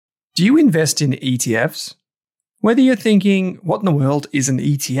Do you invest in ETFs? Whether you're thinking, what in the world is an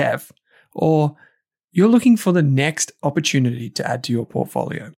ETF? Or you're looking for the next opportunity to add to your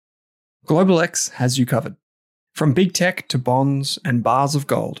portfolio, GlobalX has you covered. From big tech to bonds and bars of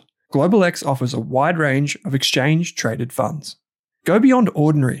gold, GlobalX offers a wide range of exchange-traded funds. Go beyond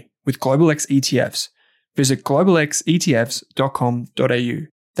ordinary with GlobalX ETFs. Visit globalxetfs.com.au.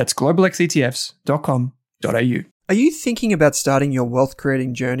 That's globalxetfs.com.au. Are you thinking about starting your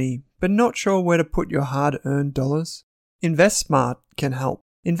wealth-creating journey, but not sure where to put your hard-earned dollars? InvestSmart can help.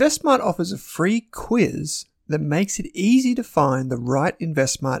 InvestSmart offers a free quiz that makes it easy to find the right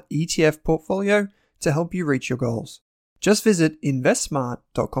InvestSmart ETF portfolio to help you reach your goals. Just visit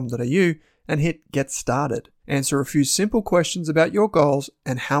investsmart.com.au and hit Get Started. Answer a few simple questions about your goals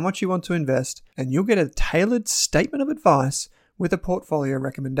and how much you want to invest, and you'll get a tailored statement of advice with a portfolio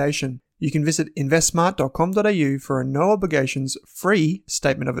recommendation. You can visit investsmart.com.au for a no-obligations free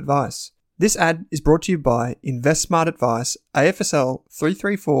statement of advice. This ad is brought to you by InvestSmart Advice, AFSL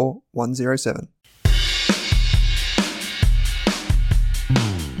 334107.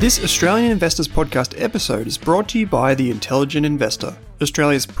 This Australian Investors Podcast episode is brought to you by The Intelligent Investor,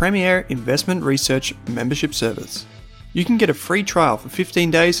 Australia's premier investment research membership service. You can get a free trial for 15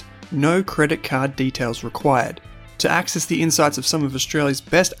 days, no credit card details required. To access the insights of some of Australia's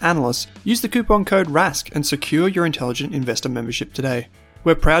best analysts, use the coupon code RASK and secure your Intelligent Investor membership today.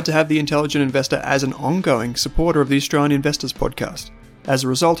 We're proud to have The Intelligent Investor as an ongoing supporter of the Australian Investors Podcast. As a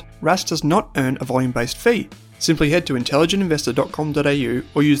result, RASK does not earn a volume-based fee. Simply head to intelligentinvestor.com.au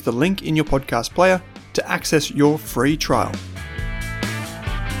or use the link in your podcast player to access your free trial.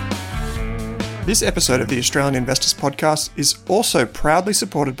 This episode of the Australian Investors Podcast is also proudly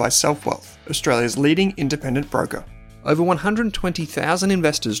supported by Selfwealth, Australia's leading independent broker. Over 120,000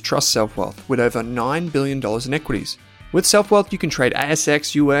 investors trust Selfwealth with over $9 billion in equities. With Selfwealth, you can trade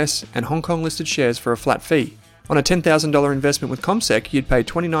ASX, US, and Hong Kong listed shares for a flat fee. On a $10,000 investment with CommSec, you'd pay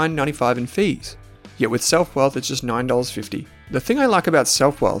 $29.95 in fees. Yet with Selfwealth, it's just $9.50. The thing I like about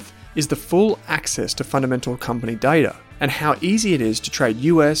Selfwealth is the full access to fundamental company data and how easy it is to trade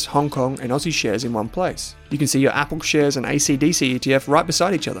US, Hong Kong, and Aussie shares in one place. You can see your Apple shares and ACDC ETF right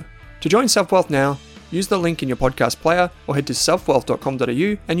beside each other. To join Selfwealth now, use the link in your podcast player or head to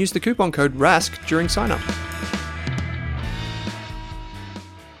selfwealth.com.au and use the coupon code RASK during sign-up.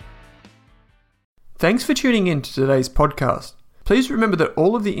 Thanks for tuning in to today's podcast. Please remember that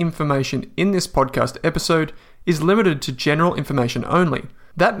all of the information in this podcast episode is limited to general information only.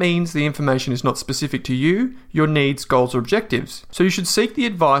 That means the information is not specific to you, your needs, goals, or objectives, so you should seek the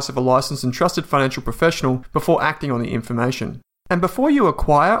advice of a licensed and trusted financial professional before acting on the information. And before you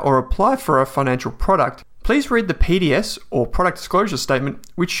acquire or apply for a financial product, please read the PDS or product disclosure statement,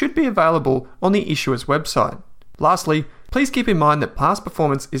 which should be available on the issuer's website. Lastly, please keep in mind that past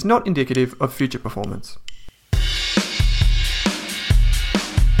performance is not indicative of future performance.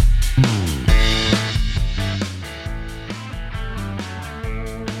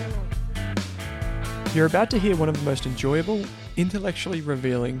 You're about to hear one of the most enjoyable, intellectually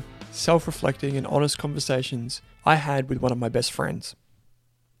revealing, self-reflecting and honest conversations I had with one of my best friends.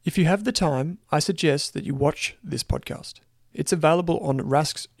 If you have the time, I suggest that you watch this podcast. It's available on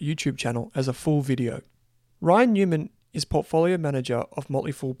Rask's YouTube channel as a full video. Ryan Newman is portfolio manager of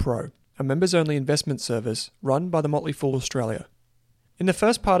Motley Fool Pro, a members-only investment service run by the Motley Fool Australia. In the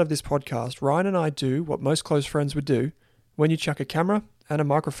first part of this podcast, Ryan and I do what most close friends would do when you chuck a camera and a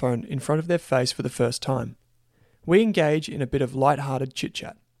microphone in front of their face for the first time. We engage in a bit of light-hearted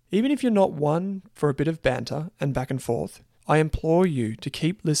chit-chat. Even if you're not one for a bit of banter and back and forth, I implore you to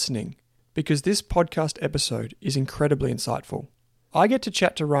keep listening because this podcast episode is incredibly insightful. I get to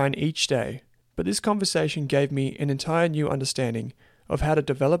chat to Ryan each day, but this conversation gave me an entire new understanding of how to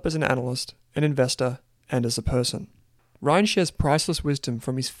develop as an analyst, an investor, and as a person. Ryan shares priceless wisdom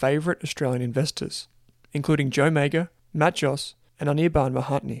from his favourite Australian investors, including Joe Mager, Matt Joss, and Anirban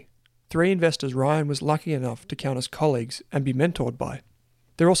Mahatni, 3 investors Ryan was lucky enough to count as colleagues and be mentored by.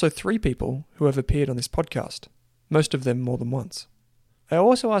 There are also 3 people who have appeared on this podcast, most of them more than once. I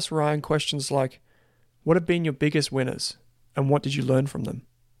also asked Ryan questions like, what have been your biggest winners, and what did you learn from them?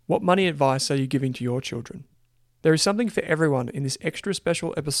 What money advice are you giving to your children? There is something for everyone in this extra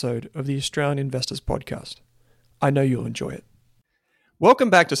special episode of the Australian Investors Podcast. I know you'll enjoy it. Welcome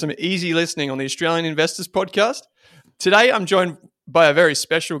back to some easy listening on the Australian Investors Podcast. Today I'm joined by a very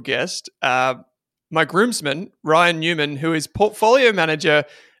special guest, my groomsman, Ryan Newman, who is portfolio manager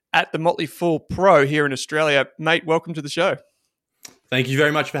at the Motley Fool Pro here in Australia. Mate, welcome to the show. Thank you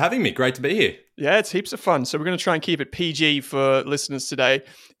very much for having me. Great to be here. Yeah, it's heaps of fun. So we're going to try and keep it PG for listeners today.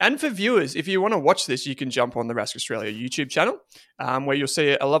 And for viewers, if you want to watch this, you can jump on the Rask Australia YouTube channel, where you'll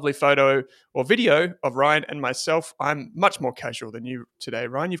see a lovely photo or video of Ryan and myself. I'm much more casual than you today,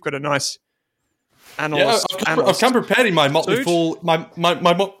 Ryan. You've got a nice analyst. I've come prepared in my Motley Fool, my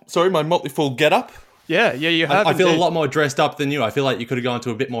Motley Fool getup. Yeah, you have. I feel a lot more dressed up than you. I feel like you could have gone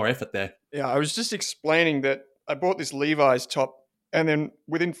to a bit more effort there. Yeah, I was just explaining that I bought this Levi's top, and then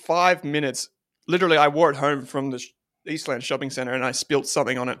within 5 minutes, literally, I wore it home from the Eastland Shopping Centre, and I spilt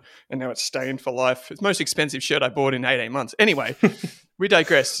something on it, and now it's stained for life. It's the most expensive shirt I bought in 18 months. Anyway, we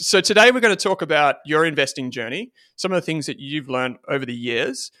digress. So today we're going to talk about your investing journey, some of the things that you've learned over the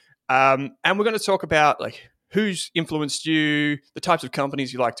years, and we're going to talk about who's influenced you, the types of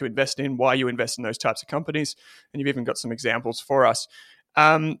companies you like to invest in, why you invest in those types of companies, and you've even got some examples for us.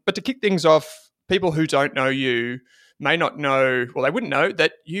 But to kick things off, people who don't know you may not know, well, they wouldn't know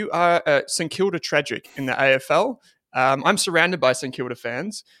that you are a St Kilda Tragic in the AFL. I'm surrounded by St Kilda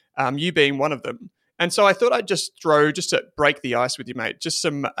fans, you being one of them. And so I thought I'd just to break the ice with you, mate, just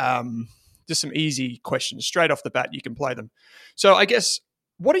some easy questions straight off the bat. You can play them. So I guess,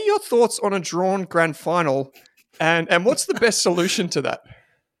 what are your thoughts on a drawn grand final, and what's the best solution to that?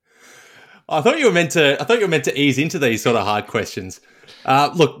 I thought you were meant to ease into these sort of hard questions.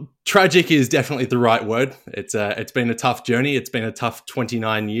 Look, tragic is definitely the right word. It's been a tough journey. It's been a tough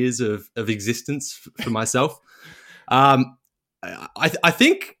 29 years of existence for myself. I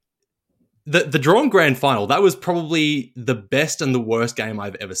think the drawn grand final, that was probably the best and the worst game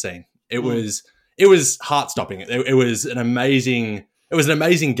I've ever seen. It was heart stopping. It was an amazing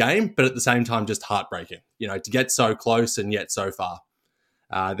game, but at the same time, just heartbreaking. To get so close and yet so far.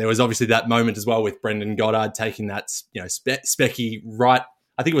 There was obviously that moment as well with Brendan Goddard taking that, specky right.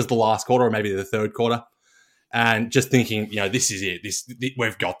 I think it was the last quarter or maybe the third quarter, and just thinking, this is it.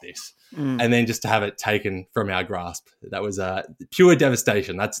 We've got this, and then just to have it taken from our grasp, that was pure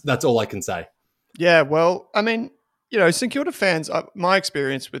devastation. That's all I can say. Yeah, well, I mean, St Kilda fans. My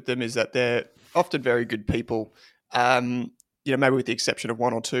experience with them is that they're often very good people. Maybe with the exception of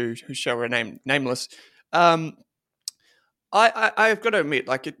one or two who shall remain nameless. I've got to admit,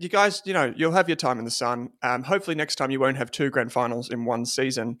 you guys, you'll have your time in the sun. Hopefully next time you won't have two grand finals in one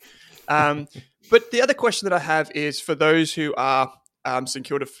season. But the other question that I have is for those who are St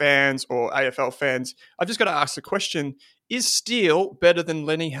Kilda fans or AFL fans, I've just got to ask the question, is Steele better than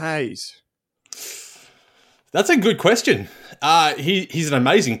Lenny Hayes? That's a good question. He's an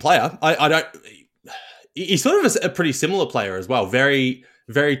amazing player. He's sort of a pretty similar player as well. Very,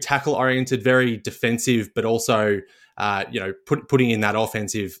 very tackle-oriented, very defensive, but also putting in that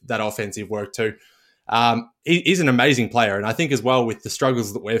offensive work too. He's an amazing player, and I think as well with the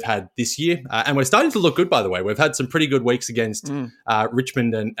struggles that we've had this year, and we're starting to look good, by the way. We've had some pretty good weeks against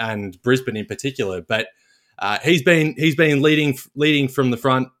Richmond and Brisbane in particular, but he's been leading from the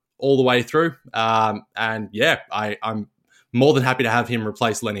front all the way through, and yeah, I'm more than happy to have him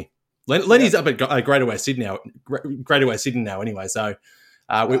replace Lenny. Lenny's up at Greater West Sydney now anyway, so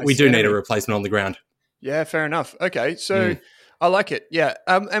we do need a replacement on the ground. Yeah, fair enough. Okay, so I like it. Yeah,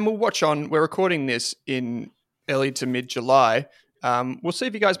 and we'll watch on. We're recording this in early to mid-July. We'll see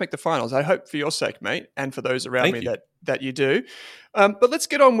if you guys make the finals. I hope for your sake, mate, and for those around me that you do. But let's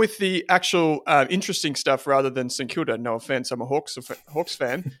get on with the actual interesting stuff rather than St Kilda. No offense, I'm a Hawks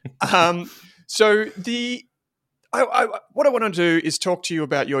fan. So what I want to do is talk to you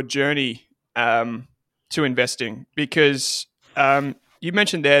about your journey to investing, because you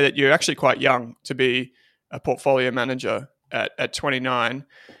mentioned there that you're actually quite young to be a portfolio manager at 29.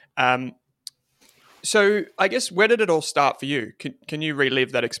 So I guess, where did it all start for you? Can you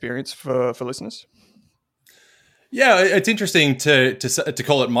relive that experience for listeners? Yeah, it's interesting to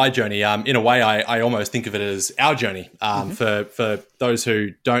call it my journey. In a way, I almost think of it as our journey. For those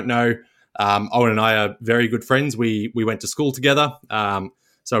who don't know, Owen and I are very good friends. We went to school together.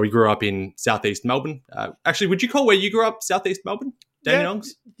 So we grew up in southeast Melbourne. Actually, would you call where you grew up southeast Melbourne?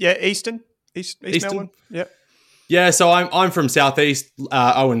 Dandenongs? Yeah, East Melbourne. Yeah. Yeah, so I'm from southeast.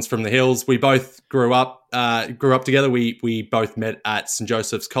 Owen's from the hills. We both grew up together. We both met at St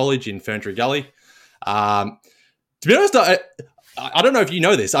Joseph's College in Ferntree Gully. To be honest, I don't know if you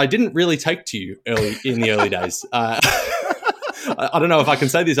know this. I didn't really take to you in the early days. I don't know if I can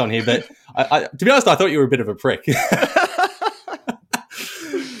say this on here, but to be honest, I thought you were a bit of a prick.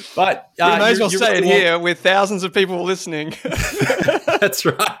 But you may as well say it here with thousands of people listening. That's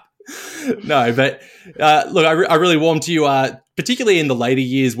right. No, but look, I really warmed to you, particularly in the later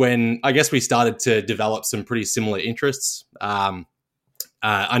years when I guess we started to develop some pretty similar interests.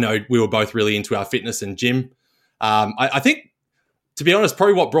 I know we were both really into our fitness and gym. I think to be honest,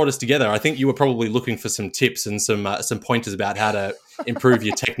 probably what brought us together. I think you were probably looking for some tips and some pointers about how to improve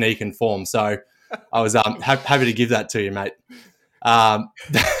your technique and form. So I was happy to give that to you, mate.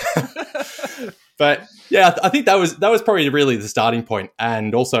 But yeah, I think that was probably really the starting point,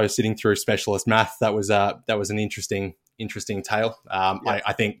 and also sitting through specialist math. That was an interesting tale.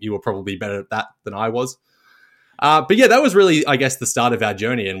 I think you were probably better at that than I was. But yeah, that was really, I guess, the start of our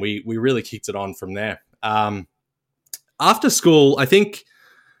journey, and we really kicked it on from there. After school, I think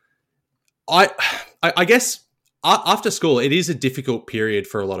I guess after school, it is a difficult period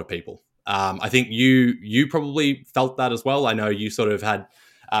for a lot of people. I think you probably felt that as well. I know you sort of had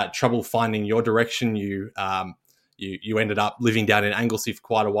trouble finding your direction. You ended up living down in Anglesey for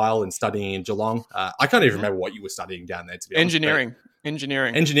quite a while and studying in Geelong. I can't even remember what you were studying down there, to be honest.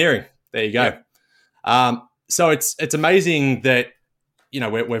 Engineering. There you go. Yeah. So it's amazing that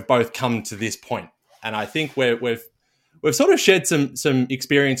we've both come to this point, and I think we've sort of shared some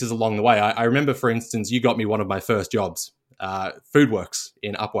experiences along the way. I remember, for instance, you got me one of my first jobs, Foodworks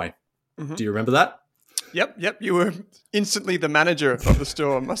in Upwey. Mm-hmm. Do you remember that? Yep. You were instantly the manager of the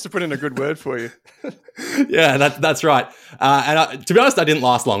store. Must have put in a good word for you. Yeah, that's right. And to be honest, I didn't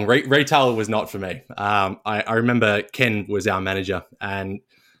last long. Retail was not for me. I remember Ken was our manager, and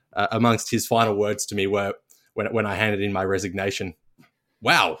amongst his final words to me were when I handed in my resignation,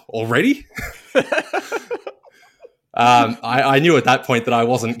 "Wow, already?" I knew at that point that I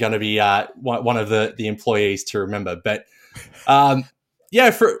wasn't going to be one of the employees to remember. But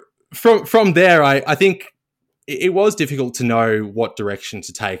yeah, from there, I think it was difficult to know what direction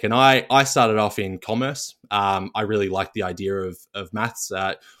to take. And I started off in commerce. I really liked the idea of maths.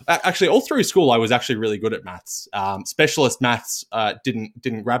 Actually, all through school, I was actually really good at maths. Specialist maths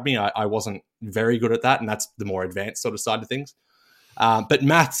didn't grab me. I wasn't very good at that, and that's the more advanced sort of side of things. But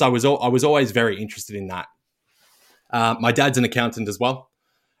maths, I was always very interested in that. My dad's an accountant as well.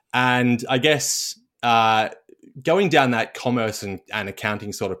 And I guess going down that commerce and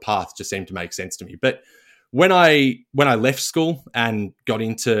accounting sort of path just seemed to make sense to me. But when I left school and got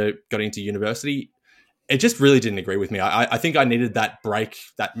into university, it just really didn't agree with me. I think I needed that break,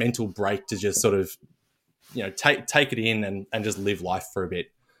 that mental break, to just sort of take it in and just live life for a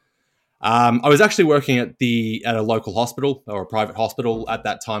bit. I was actually working at a local hospital, or a private hospital, at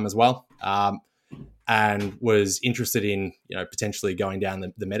that time as well. And was interested in potentially going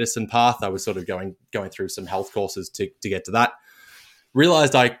down the medicine path. I was sort of going through some health courses to get to that.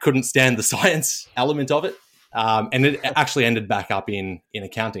 Realized I couldn't stand the science element of it, and it actually ended back up in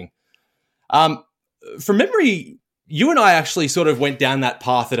accounting. From memory, you and I actually sort of went down that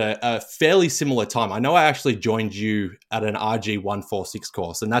path at a fairly similar time. I know I actually joined you at an RG 146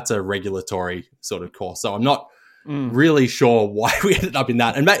 course, and that's a regulatory sort of course. So I'm not really sure why we ended up in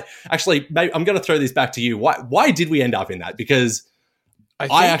that. And maybe I'm going to throw this back to you. Why did we end up in that? Because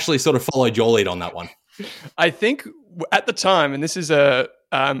I actually sort of followed your lead on that one. I think at the time, and this is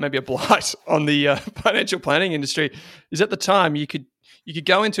maybe a blight on the financial planning industry, is at the time you could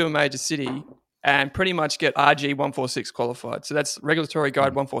go into a major city and pretty much get RG 146 qualified. So that's Regulatory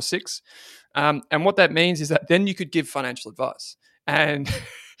Guide 146. And what that means is that then you could give financial advice. And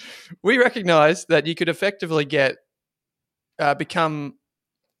we recognized that you could effectively become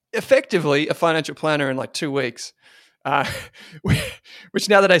effectively a financial planner in like 2 weeks, which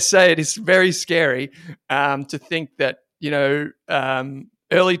now that I say it is very scary to think that,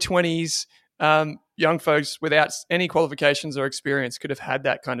 early 20s young folks without any qualifications or experience could have had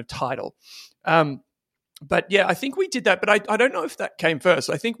that kind of title. But yeah, I think we did that, but I don't know if that came first.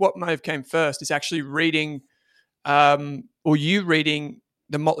 I think what may have came first is actually reading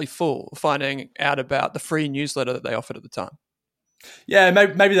The Motley Fool, finding out about the free newsletter that they offered at the time. Yeah,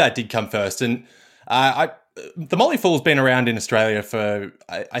 maybe that did come first. And the Motley Fool's been around in Australia for,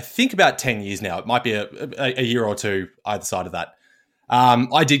 I think, about 10 years now. It might be a year or two either side of that.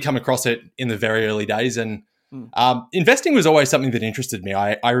 I did come across it in the very early days, and investing was always something that interested me.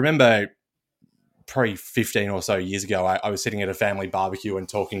 I remember probably 15 or so years ago, I was sitting at a family barbecue and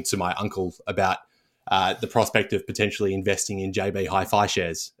talking to my uncle about the prospect of potentially investing in JB Hi-Fi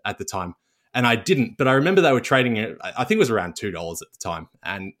shares at the time. And I didn't, but I remember they were trading it, I think it was around $2 at the time.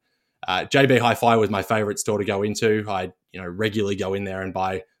 And JB Hi-Fi was my favorite store to go into. I regularly go in there and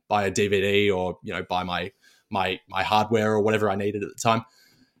buy a DVD or buy my hardware or whatever I needed at the time.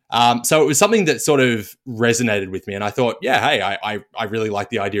 So it was something that sort of resonated with me, and I thought, yeah, hey, I really like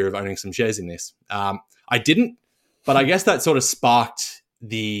the idea of owning some shares in this. I didn't, but I guess that sort of sparked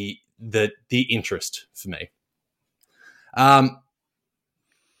the interest for me. I'm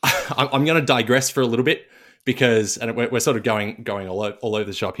going to digress for a little bit because, and we're sort of going all over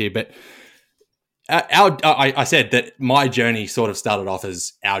the shop here, but I said that my journey sort of started off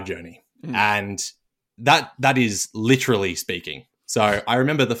as our journey, and that is literally speaking. So I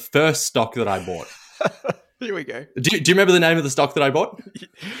remember the first stock that I bought. Here we go. Do you remember the name of the stock that I bought?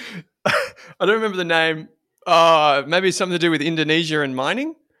 I don't remember the name. Maybe something to do with Indonesia and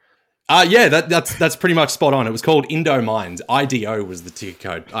mining. Yeah, that's pretty much spot on. It was called Indo Mines. IDO was the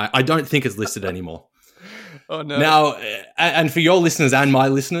ticker code. I don't think it's listed anymore. Oh no! Now, and for your listeners and my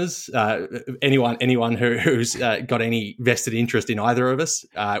listeners, anyone who's got any vested interest in either of us,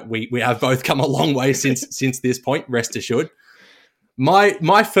 we have both come a long way since this point. Rest assured.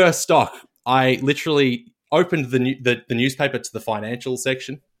 My first stock, I literally opened the newspaper to the financial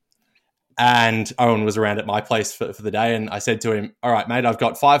section, and Owen was around at my place for the day, and I said to him, "All right, mate, I've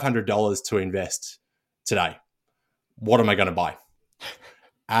got $500 to invest today. What am I going to buy?"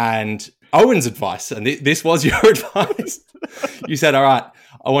 And Owen's advice, and this was your advice, you said, "All right,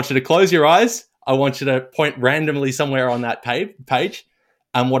 I want you to close your eyes. I want you to point randomly somewhere on that page,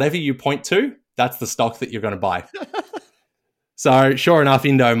 and whatever you point to, that's the stock that you're going to buy." So sure enough,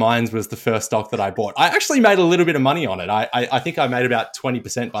 Indo Mines was the first stock that I bought. I actually made a little bit of money on it. I think I made about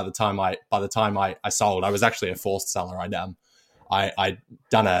 20% by the time I sold. I was actually a forced seller. I'd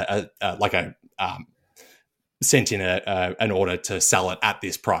done sent in an order to sell it at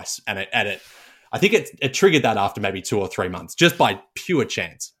this price, and I think it triggered that after maybe 2 or 3 months, just by pure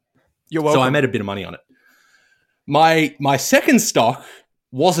chance. You're welcome. So I made a bit of money on it. My second stock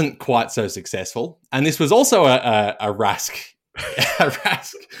wasn't quite so successful, and this was also a Rask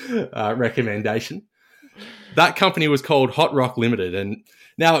recommendation. That company was called Hot Rock Limited, and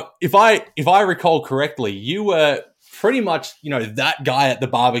now if I recall correctly, you were pretty much that guy at the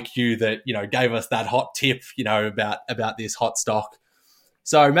barbecue that gave us that hot tip about this hot stock.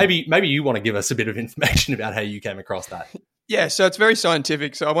 So maybe you want to give us a bit of information about how you came across that. Yeah, so it's very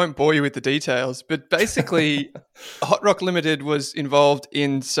scientific, so I won't bore you with the details. But basically, Hot Rock Limited was involved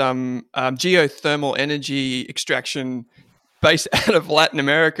in some geothermal energy extraction based out of Latin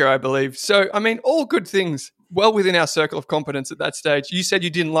America, I believe. So, I mean, all good things, well within our circle of competence at that stage. You said you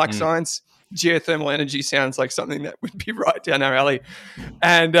didn't like science. Geothermal energy sounds like something that would be right down our alley.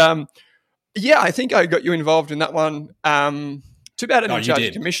 And, I think I got you involved in that one. Too bad I didn't charge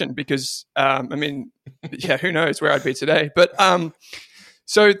a commission because, who knows where I'd be today. But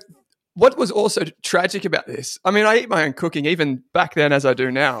so what was also tragic about this, I mean, I eat my own cooking even back then as I do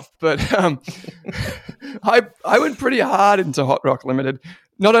now, but I went pretty hard into Hot Rock Limited.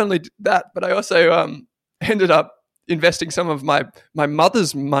 Not only that, but I also ended up investing some of my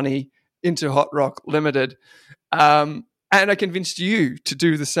mother's money into Hot Rock Limited. And I convinced you to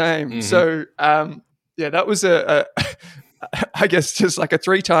do the same. Mm-hmm. So, that was I guess just like a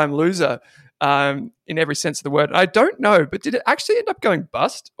 3-time loser in every sense of the word. I don't know, but did it actually end up going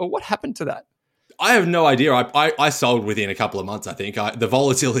bust, or what happened to that? I have no idea. I sold within a couple of months, I think. The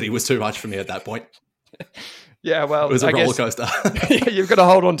volatility was too much for me at that point. Yeah, well, it was a roller coaster. You've got to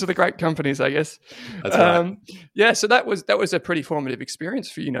hold on to the great companies, I guess. That's right. Yeah, so that was a pretty formative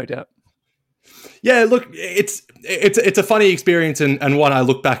experience for you, no doubt. Yeah, look, it's a funny experience and one I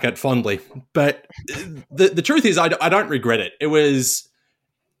look back at fondly. But the truth is, I don't regret it. It was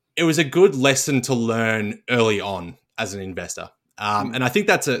a good lesson to learn early on as an investor, and I think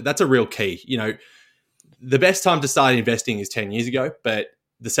that's a real key. The best time to start investing is 10 years ago, but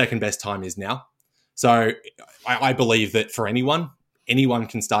the second best time is now. So I believe that for anyone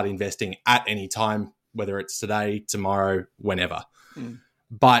can start investing at any time, whether it's today, tomorrow, whenever.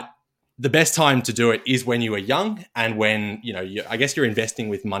 But the best time to do it is when you are young and when, I guess you're investing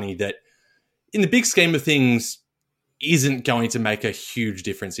with money that in the big scheme of things isn't going to make a huge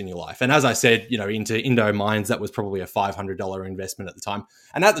difference in your life. And as I said, into Indo Mines, that was probably a $500 investment at the time.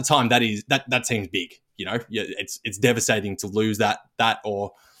 And at the time that seems big, it's devastating to lose that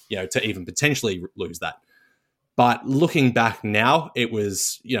or, to even potentially lose that. But looking back now, it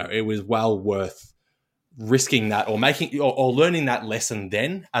was well worth risking that or making or learning that lesson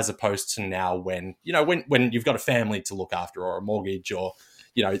then, as opposed to now when you've got a family to look after or a mortgage or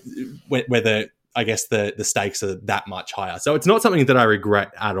whether I guess the stakes are that much higher. So it's not something that I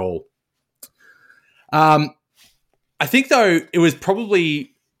regret at all. I think though it was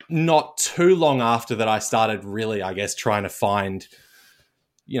probably not too long after that I started really, I guess, trying to find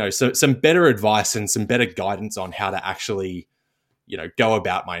some better advice and some better guidance on how to actually go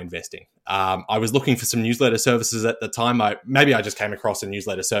about my investing. I was looking for some newsletter services at the time. Maybe I just came across a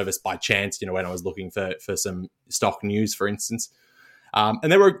newsletter service by chance, when I was looking for some stock news, for instance.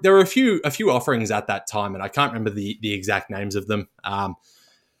 And there were a few offerings at that time, and I can't remember the exact names of them.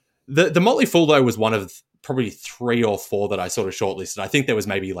 The Motley Fool though was one of probably 3 or 4 that I sort of shortlisted. I think there was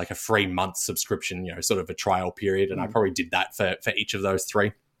maybe like a 3-month subscription, sort of a trial period. And I probably did that for each of those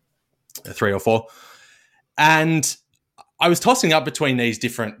 3 or 4. And I was tossing up between these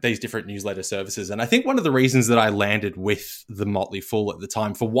different newsletter services. And I think one of the reasons that I landed with The Motley Fool at the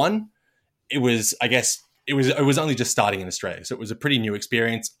time, for one, it was only just starting in Australia. So it was a pretty new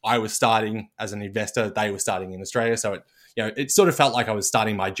experience. I was starting as an investor. They were starting in Australia. So it sort of felt like I was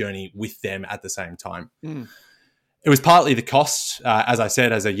starting my journey with them at the same time. It was partly the cost. As I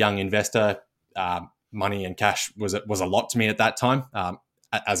said, as a young investor, money and cash was a lot to me at that time,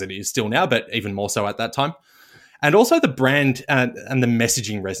 as it is still now, but even more so at that time. And also the brand and the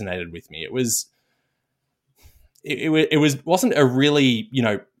messaging resonated with me. It wasn't a really,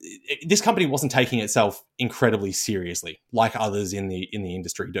 this company wasn't taking itself incredibly seriously like others in the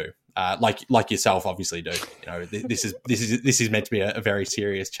industry do. Like yourself obviously do. This is meant to be a very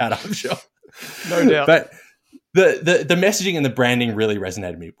serious chat, I'm sure. No doubt. But the messaging and the branding really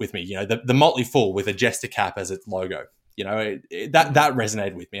resonated with me. The Motley Fool with a jester cap as its logo. That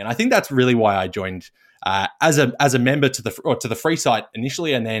resonated with me, and I think that's really why I joined as a member to the free site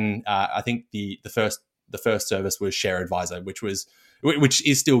initially, and then I think the first service was Share Advisor, which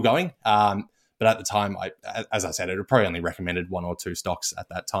is still going. But at the time, as I said, it had probably only recommended 1 or 2 stocks at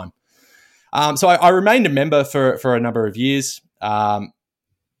that time. So I remained a member for a number of years,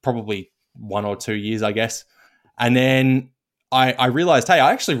 probably 1 or 2 years, I guess, and then I realized, hey,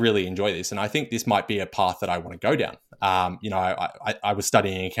 I actually really enjoy this, and I think this might be a path that I want to go down. I was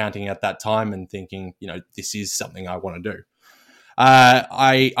studying accounting at that time and thinking, this is something I want to do.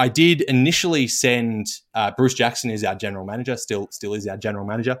 I did initially send Bruce Jackson is our general manager, still is our general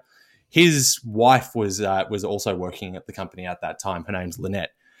manager. His wife was also working at the company at that time. Her name's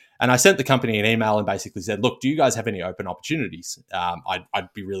Lynette. And I sent the company an email and basically said, look, do you guys have any open opportunities? I'd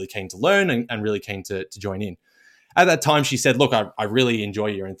be really keen to learn and really keen to join in. At that time, she said, look, I really enjoy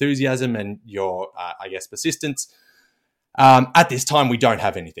your enthusiasm and your, persistence. At this time, we don't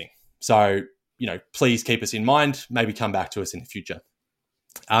have anything. So, please keep us in mind, maybe come back to us in the future.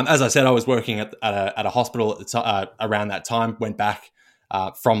 As I said, I was working at a hospital around that time, went back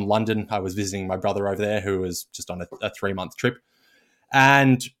from London. I was visiting my brother over there who was just on a 3-month trip.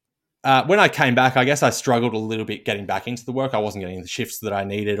 And when I came back, I guess I struggled a little bit getting back into the work. I wasn't getting the shifts that I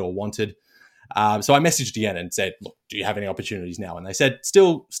needed or wanted. So I messaged again and said, look, do you have any opportunities now? And they said,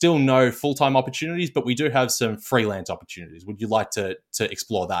 still no full-time opportunities, but we do have some freelance opportunities. Would you like to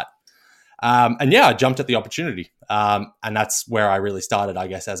explore that? And yeah, I jumped at the opportunity. And that's where I really started, I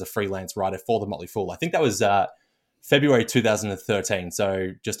guess, as a freelance writer for The Motley Fool. I think that was February 2013,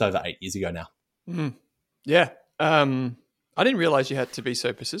 so just over 8 years ago now. Mm. Yeah. I didn't realize you had to be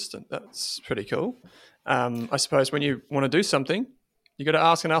so persistent. That's pretty cool. I suppose when you want to do something, you got to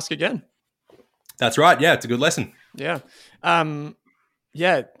ask and ask again. That's right. Yeah, it's a good lesson. Yeah.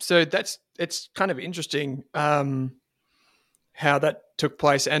 So it's kind of interesting how that took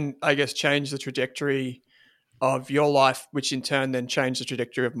place and I guess changed the trajectory of your life, which in turn then changed the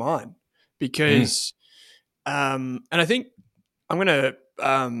trajectory of mine. Because, and I think I'm going to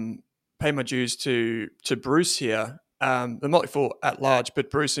pay my dues to Bruce here, the Motley Fool at large, but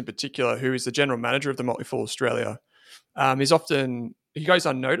Bruce in particular, who is the general manager of the Motley Fool Australia, is often... he goes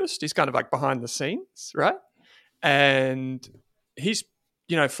unnoticed. He's kind of like behind the scenes, right? And he's,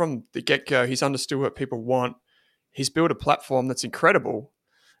 from the get-go, he's understood what people want. He's built a platform that's incredible,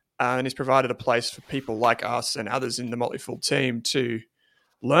 and he's provided a place for people like us and others in the Motley Fool team to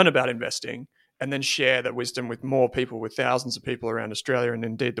learn about investing and then share that wisdom with more people, with thousands of people around Australia and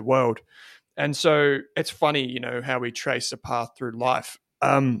indeed the world. And so it's funny, how we trace a path through life.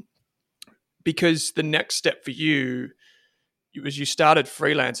 Because the next step for you was you started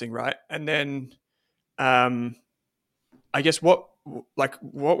freelancing, right? And then I guess what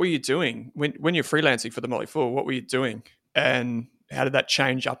were you doing when you're freelancing for the Motley Fool? What were you doing? And how did that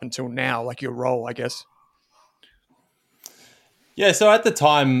change up until now, like your role, I guess? Yeah, so at the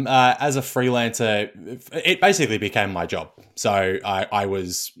time, as a freelancer, it basically became my job. So I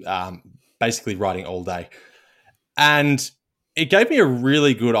was basically writing all day. And it gave me a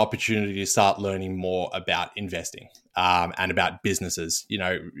really good opportunity to start learning more about investing and about businesses,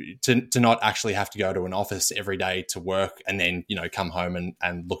 to not actually have to go to an office every day to work and then, come home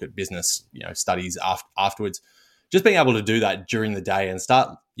and look at business, studies afterwards. Just being able to do that during the day and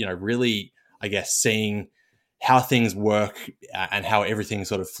start, really, I guess, seeing how things work and how everything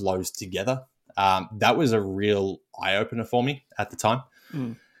sort of flows together. That was a real eye-opener for me at the time.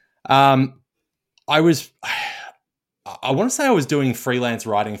 I want to say I was doing freelance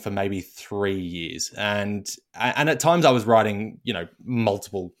writing for maybe 3 years, and at times I was writing,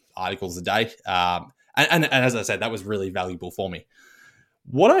 multiple articles a day. And as I said, that was really valuable for me.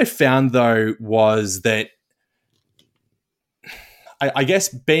 What I found, though, was that I guess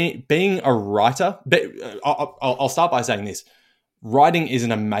being a writer, I'll start by saying this. Writing is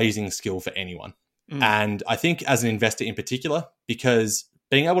an amazing skill for anyone. And I think as an investor in particular, because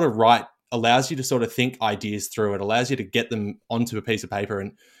being able to write allows you to sort of think ideas through. It allows you to get them onto a piece of paper.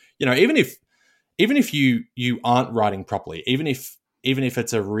 And, even if you aren't writing properly, even if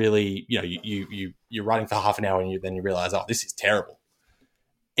it's a really, you're writing for half an hour and then you realize, oh, this is terrible.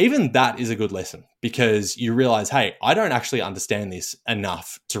 Even that is a good lesson, because you realize, hey, I don't actually understand this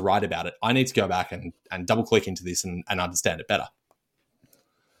enough to write about it. I need to go back and double click into this and understand it better.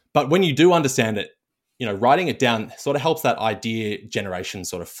 But when you do understand it, writing it down sort of helps that idea generation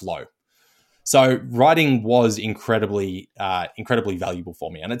sort of flow. So writing was incredibly valuable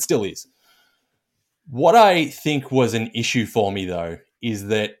for me, and it still is. What I think was an issue for me, though, is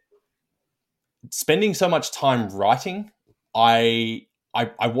that spending so much time writing, I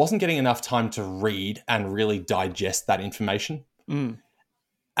wasn't getting enough time to read and really digest that information. And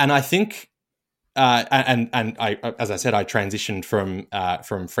I think, and I, as I said, I transitioned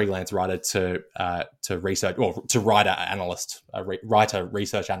from freelance writer to research, or to writer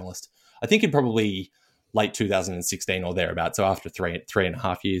research analyst. I think in probably late 2016 or thereabouts. So after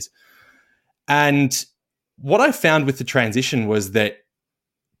 3.5 years. And what I found with the transition was that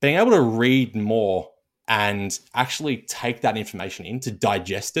being able to read more and actually take that information in to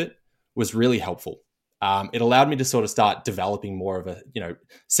digest it was really helpful. It allowed me to sort of start developing more of a,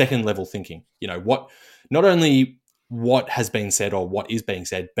 second level thinking, not only what has been said or what is being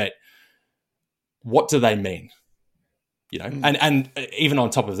said, but what do they mean? And even on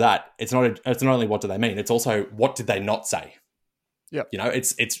top of that, it's not only what do they mean, it's also what did they not say? Yeah.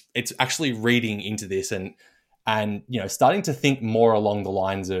 It's actually reading into this and starting to think more along the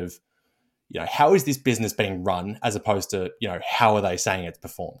lines of, how is this business being run, as opposed to, how are they saying it's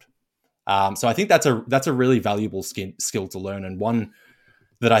performed? So I think that's a really valuable skill to learn, and one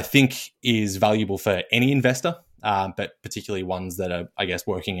that I think is valuable for any investor, but particularly ones that are, I guess,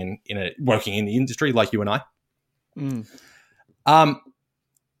 working in the industry like you and I.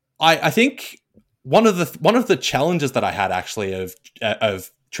 I think one of the challenges that I had actually of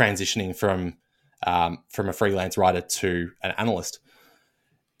transitioning from a freelance writer to an analyst,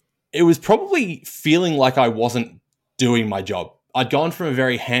 it was probably feeling like I wasn't doing my job. I'd gone from a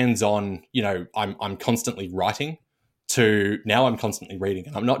very hands-on, I'm constantly writing, to now I'm constantly reading,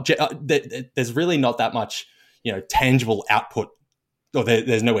 and I'm not. There's really not that much, tangible output, or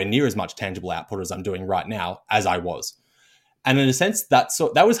there's nowhere near as much tangible output as I'm doing right now as I was. And in a sense, that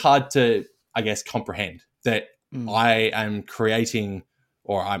was hard to, I guess, comprehend, that I am creating,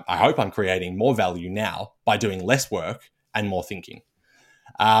 or I hope I'm creating more value now by doing less work and more thinking.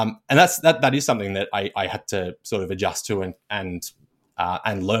 And that is something that I had to sort of adjust to and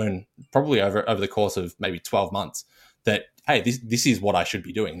learn probably over the course of maybe 12 months, that, hey, this is what I should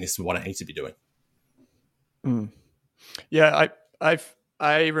be doing. This is what I need to be doing. Yeah,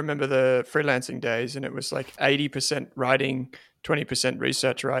 I remember the freelancing days, and it was like 80% writing, 20%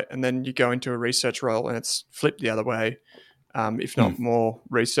 research, right? And then you go into a research role and it's flipped the other way, if not more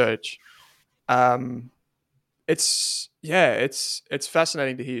research. It's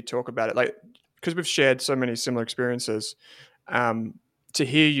fascinating to hear you talk about it, like, because we've shared so many similar experiences. To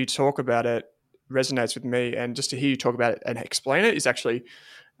hear you talk about it resonates with me, and just to hear you talk about it and explain it is actually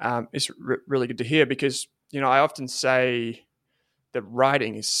really good to hear, because I often say that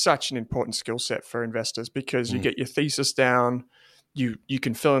writing is such an important skill set for investors, because you get your thesis down, you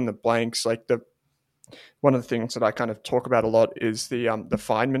can fill in the blanks. Like one of the things that I kind of talk about a lot is the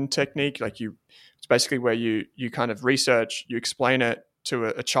Feynman technique. Like it's basically where you kind of research, you explain it to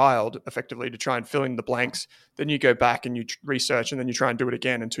a child effectively to try and fill in the blanks. Then you go back and you research, and then you try and do it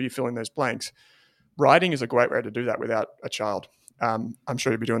again until you fill in those blanks. Writing is a great way to do that without a child. I'm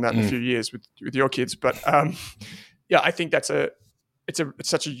sure you'll be doing that in a few years with your kids. But I think it's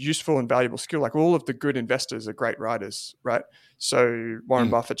such a useful and valuable skill. Like, all of the good investors are great writers, right? So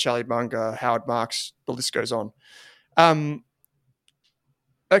Warren Buffett, Charlie Munger, Howard Marks, the list goes on.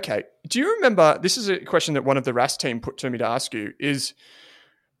 Okay. Do you remember, this is a question that one of the RAS team put to me to ask you, is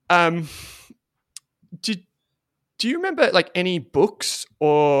do you remember like any books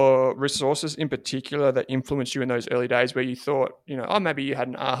or resources in particular that influenced you in those early days where you thought, maybe you had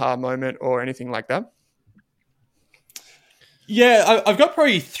an aha moment or anything like that? Yeah, I've got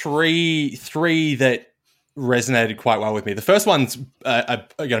probably three that resonated quite well with me. The first one's going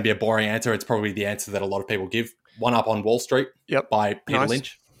to be a boring answer. It's probably the answer that a lot of people give. One Up on Wall Street by Peter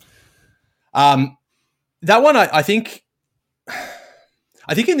Lynch. That one, I think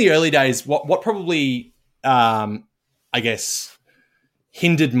I think in the early days, what probably, I guess,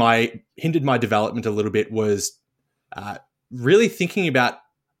 hindered my development a little bit was really thinking about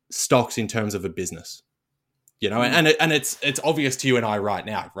stocks in terms of a business. And it's obvious to you and I right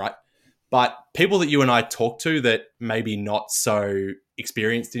now, right? But people that you and I talk to that maybe not so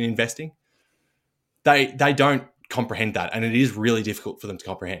experienced in investing, they don't comprehend that, and it is really difficult for them to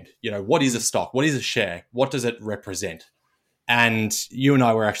comprehend. What is a stock? What is a share? What does it represent? And you and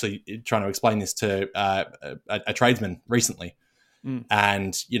I were actually trying to explain this to a tradesman recently,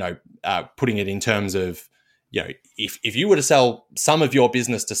 and putting it in terms of if you were to sell some of your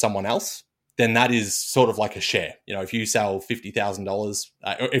business to someone else, then that is sort of like a share. If you sell $50,000,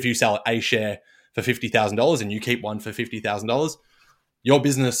 or if you sell a share for $50,000 and you keep one for $50,000, your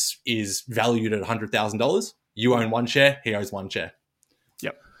business is valued at $100,000. You own one share, he owns one share.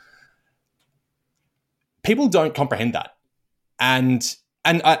 Yep. People don't comprehend that. And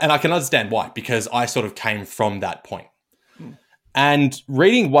I can understand why, because I sort of came from that point. And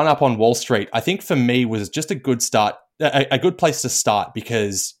reading One Up on Wall Street, I think for me was just a good start, a good place to start,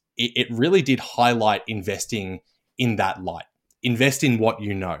 because it really did highlight investing in that light. Invest in what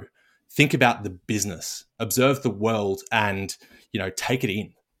you know. Think about the business. Observe the world, and take it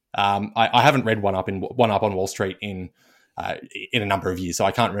in. I haven't read One Up on Wall Street in a number of years, so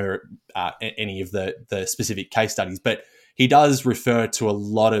I can't remember any of the specific case studies. But he does refer to a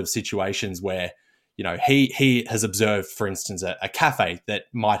lot of situations where he has observed, for instance, a cafe that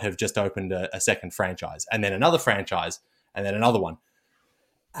might have just opened a second franchise, and then another franchise, and then another one.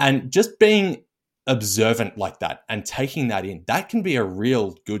 And just being observant like that and taking that in, that can be a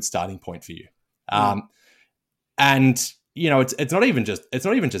real good starting point for you. And it's not even just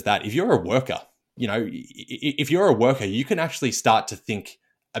that. If you're a worker, you can actually start to think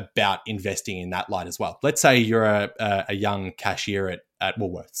about investing in that light as well. Let's say you're a young cashier at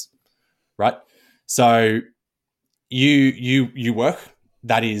Woolworths, right? So you work.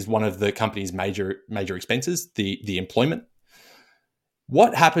 That is one of the company's major expenses, the employment.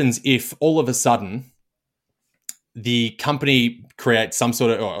 What happens if all of a sudden the company creates some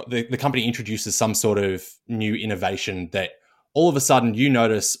sort of, or the company introduces some sort of new innovation that all of a sudden you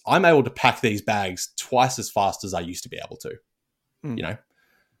notice, I'm able to pack these bags twice as fast as I used to be able to.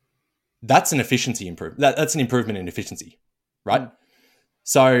 That's an efficiency improvement. That's an improvement in efficiency, right?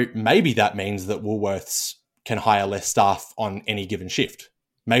 So maybe that means that Woolworths can hire less staff on any given shift.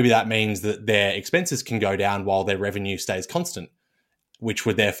 Maybe that means that their expenses can go down while their revenue stays constant, which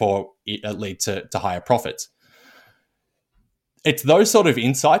would therefore lead to higher profits. It's those sort of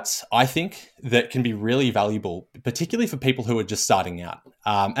insights, I think, that can be really valuable, particularly for people who are just starting out.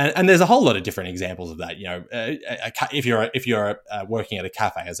 And there's a whole lot of different examples of that. If you're working at a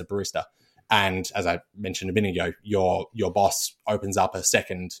cafe as a barista, and as I mentioned a minute ago, your boss opens up a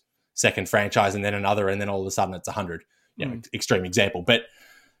second franchise, and then another, and then all of a sudden it's 100. Extreme example, but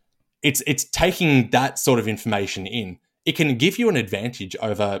it's taking that sort of information in. It can give you an advantage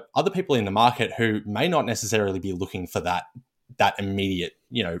over other people in the market who may not necessarily be looking for that immediate,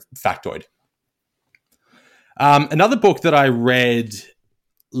 factoid. Another book that I read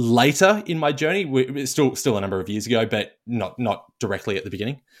later in my journey, still a number of years ago, but not directly at the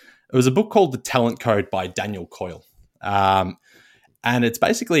beginning. It was a book called The Talent Code by Daniel Coyle. And it's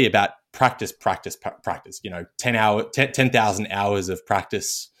basically about practice. 10,000 hours of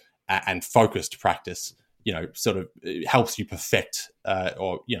practice and focused practice, sort of helps you perfect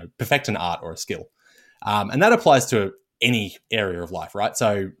an art or a skill. And that applies to any area of life, right?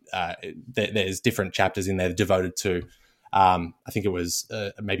 So there's different chapters in there devoted to, I think it was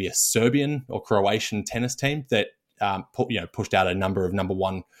maybe a Serbian or Croatian tennis team that pushed out a number of number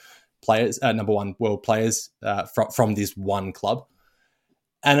one world players from this one club.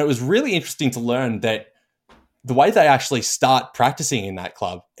 And it was really interesting to learn that the way they actually start practicing in that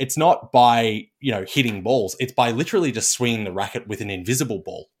club, it's not by, hitting balls. It's by literally just swinging the racket with an invisible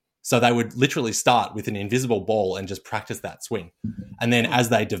ball. So they would literally start with an invisible ball and just practice that swing. And then as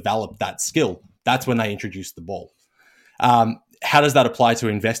they develop that skill, that's when they introduce the ball. How does that apply to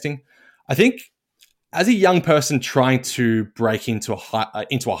investing? I think as a young person trying to break into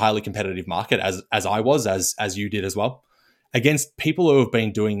a highly competitive market, as I was, as you did as well, against people who have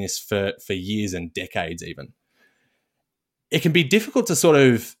been doing this for years and decades even, it can be difficult to sort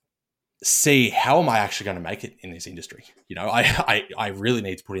of see, how am I actually going to make it in this industry? I really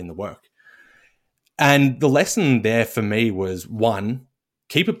need to put in the work. And the lesson there for me was, one,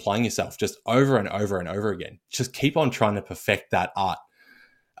 keep applying yourself just over and over and over again. Just keep on trying to perfect that art.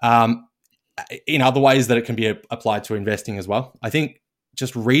 In other ways that it can be applied to investing as well, I think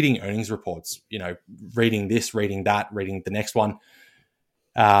just reading earnings reports, reading this, reading that, reading the next one,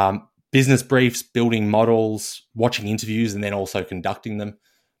 business briefs, building models, watching interviews, and then also conducting them.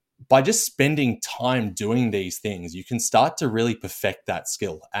 By just spending time doing these things, you can start to really perfect that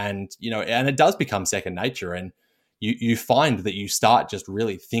skill. And, and it does become second nature. And you find that you start just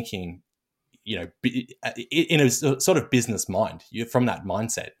really thinking, in a sort of business mind. You're from that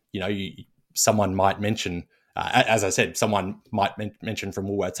mindset. Someone might mention, as I said, someone might mention from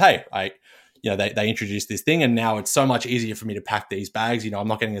Woolworths, hey, they introduced this thing and now it's so much easier for me to pack these bags. I'm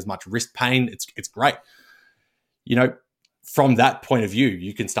not getting as much wrist pain. It's great. From that point of view,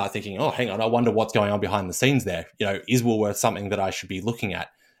 you can start thinking, oh, hang on, I wonder what's going on behind the scenes there. Is Woolworths something that I should be looking at?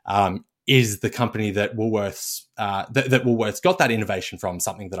 Is the company that Woolworths that Woolworths got that innovation from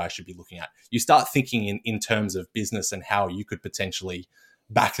something that I should be looking at? You start thinking in terms of business and how you could potentially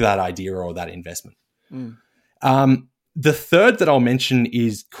back that idea or that investment. The third that I'll mention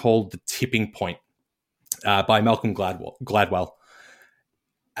is called The Tipping Point by Malcolm Gladwell.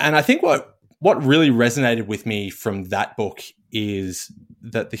 And I think what really resonated with me from that book is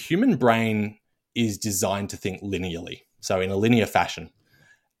that the human brain is designed to think linearly, so in a linear fashion.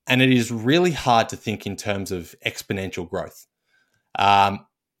 And it is really hard to think in terms of exponential growth.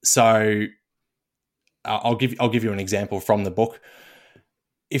 So I'll give you an example from the book.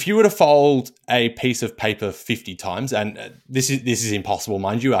 If you were to fold a piece of paper 50 times, and this is impossible,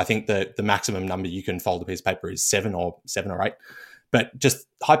 mind you. I think the maximum number you can fold a piece of paper is 7 or 8. But just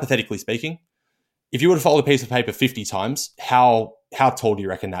hypothetically speaking, if you were to fold a piece of paper 50 times, how tall do you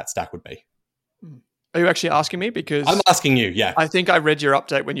reckon that stack would be? Are you actually asking me? Because I'm asking you, yeah. I think I read your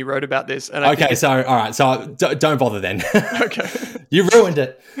update when you wrote about this. And all right. So don't bother then. Okay. You ruined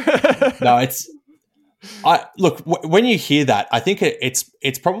it. No, look, when you hear that, I think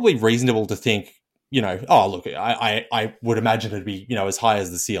it's probably reasonable to think, I would imagine it'd be, as high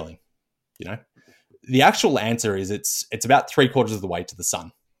as the ceiling, The actual answer is it's about 3/4 of the way to the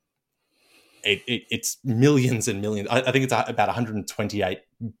sun. It's millions and millions. I think it's about 128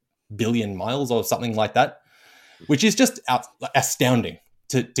 billion miles or something like that, which is just astounding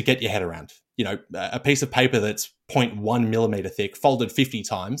to get your head around. A piece of paper that's 0.1 millimeter thick, folded 50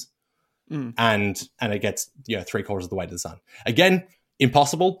 times, and it gets 3/4 of the way to the sun. Again,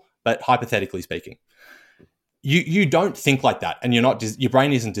 impossible, but hypothetically speaking, you don't think like that, and your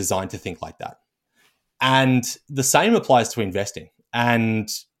brain isn't designed to think like that. And the same applies to investing. And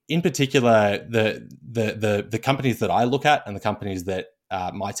in particular, the companies that I look at and the companies that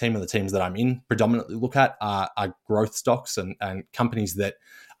my team and the teams that I'm in predominantly look at are growth stocks and companies that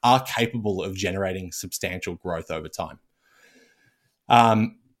are capable of generating substantial growth over time.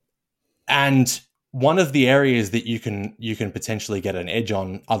 And one of the areas that you can potentially get an edge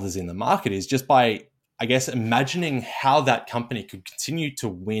on others in the market is just by, I guess, imagining how that company could continue to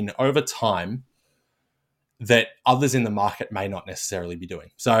win over time that others in the market may not necessarily be doing.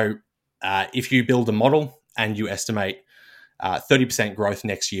 So if you build a model and you estimate 30% growth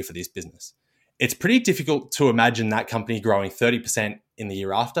next year for this business, it's pretty difficult to imagine that company growing 30% in the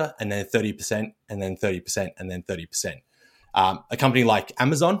year after, and then 30%, and then 30%, and then 30%. A company like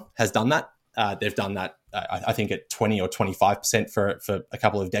Amazon has done that. They've done that, I think, at 20 or 25% for a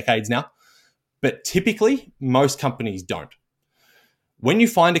couple of decades now. But typically, most companies don't. When you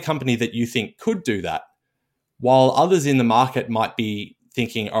find a company that you think could do that, while others in the market might be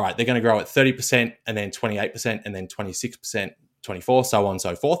thinking, all right, they're going to grow at 30% and then 28% and then 26%, 24%, so on and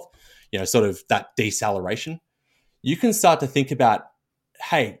so forth, sort of that deceleration, you can start to think about,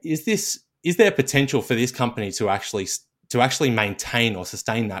 hey, is there potential for this company to actually maintain or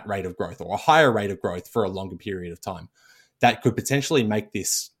sustain that rate of growth or a higher rate of growth for a longer period of time that could potentially make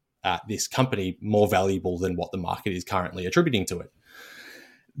this company more valuable than what the market is currently attributing to it?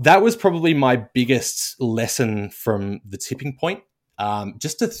 That was probably my biggest lesson from The Tipping Point,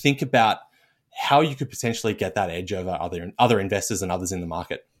 just to think about how you could potentially get that edge over other investors and others in the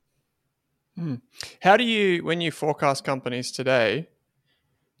market. How do you, when you forecast companies today,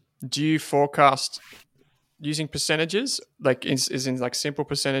 do you forecast using percentages, like is in like simple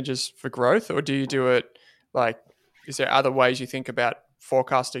percentages for growth, or do you do it like, is there other ways you think about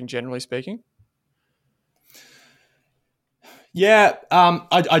forecasting generally speaking? Yeah,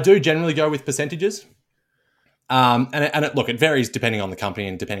 I do generally go with percentages. It varies depending on the company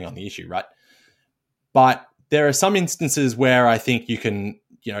and depending on the issue, right? But there are some instances where I think you can,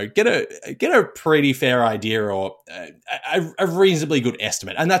 get a pretty fair idea or a reasonably good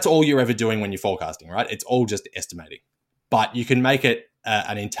estimate. And that's all you're ever doing when you're forecasting, right? It's all just estimating. But you can make it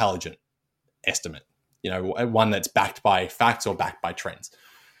an intelligent estimate, one that's backed by facts or backed by trends.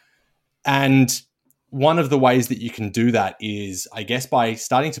 And one of the ways that you can do that is, I guess, by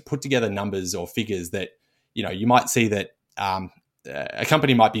starting to put together numbers or figures that, you might see that a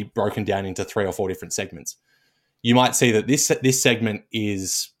company might be broken down into 3 or 4 different segments. You might see that this segment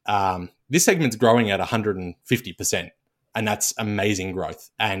is this segment's growing at 150%, and that's amazing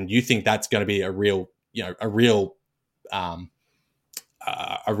growth. And you think that's going to be a really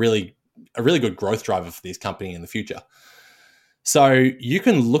good growth driver for this company in the future. So you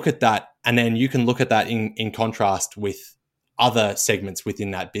can look at that, and then you can look at that in contrast with other segments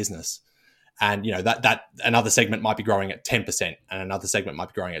within that business. And, that another segment might be growing at 10% and another segment might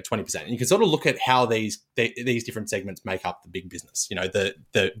be growing at 20%. And you can sort of look at how these different segments make up the big business.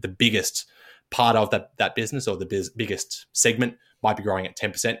 The biggest part of that business, or the biggest segment, might be growing at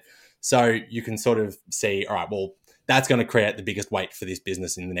 10%. So you can sort of see, all right, well, that's going to create the biggest weight for this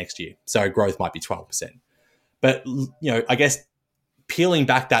business in the next year. So growth might be 12%. But, I guess peeling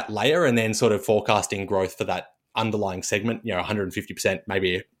back that layer and then sort of forecasting growth for that underlying segment, 150%,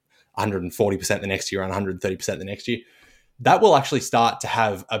 maybe 140% the next year and 130% the next year, that will actually start to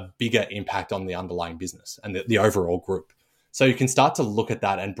have a bigger impact on the underlying business and the overall group. So you can start to look at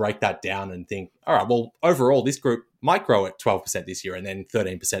that and break that down and think, all right, well, overall, this group might grow at 12% this year and then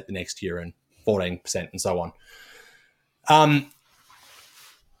 13% the next year and 14% and so on.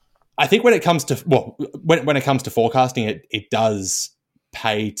 I think when it comes to when it comes to forecasting, it does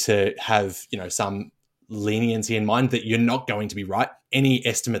pay to have some leniency in mind that you're not going to be right. Any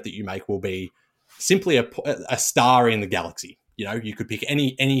estimate that you make will be simply a star in the galaxy. You could pick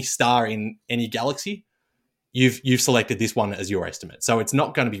any star in any galaxy. You've selected this one as your estimate, so it's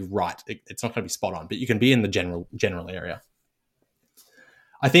not going to be right. It's not going to be spot on, but you can be in the general area.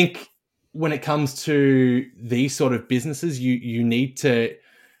 I think when it comes to these sort of businesses, you need to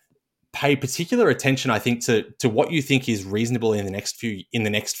pay particular attention, I think, to what you think is reasonable in the next few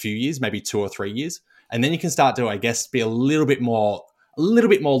years, maybe 2 or 3 years, and then you can start to, I guess, be a little bit more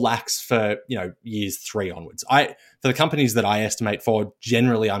lax for years 3 onwards. For the companies that I estimate for,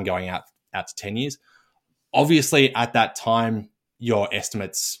 generally I'm going out to 10 years. Obviously, at that time, your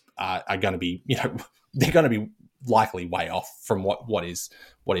estimates are going to be they're going to be likely way off from what is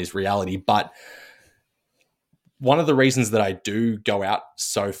reality, but one of the reasons that I do go out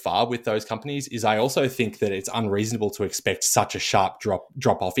so far with those companies is I also think that it's unreasonable to expect such a sharp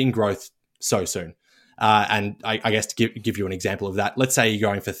drop off in growth so soon. And I guess to give you an example of that, let's say you're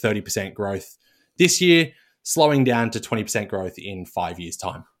going for 30% growth this year, slowing down to 20% growth in 5 years'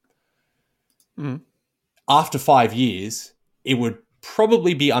 time. Mm. After 5 years, it would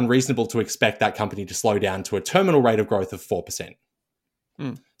probably be unreasonable to expect that company to slow down to a terminal rate of growth of 4%.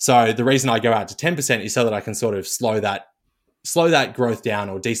 Mm. So the reason I go out to 10% is so that I can sort of slow that growth down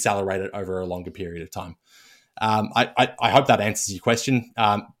or decelerate it over a longer period of time. I hope that answers your question.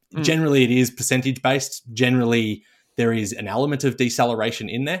 Generally, it is percentage based. Generally, there is an element of deceleration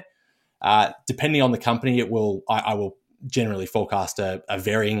in there. Depending on the company, I will generally forecast a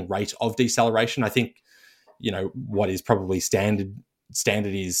varying rate of deceleration. I think what is probably standard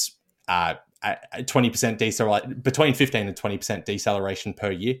is a 20% deceleration, between 15 and 20% deceleration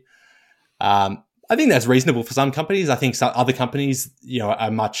per year. I think that's reasonable for some companies. I think some other companies,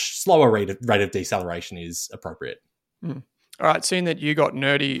 a much slower rate of deceleration is appropriate. Mm. All right, seeing that you got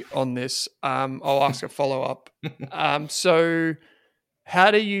nerdy on this, I'll ask a follow-up. So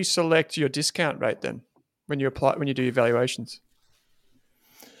how do you select your discount rate then when you do your valuations?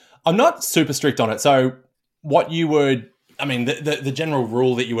 I'm not super strict on it. So what you would, the general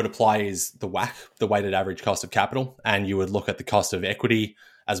rule that you would apply is the WACC, the weighted average cost of capital, and you would look at the cost of equity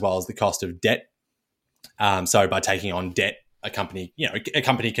as well as the cost of debt. So by taking on debt, a company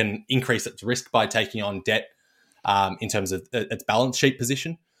can increase its risk by taking on debt in terms of its balance sheet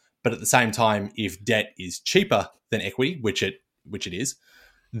position. But at the same time, if debt is cheaper than equity, which it is,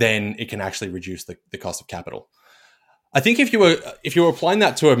 then it can actually reduce the cost of capital. I think if you were applying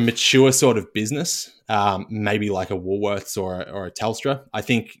that to a mature sort of business, maybe like a Woolworths or a Telstra, I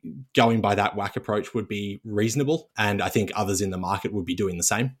think going by that WACC approach would be reasonable, and I think others in the market would be doing the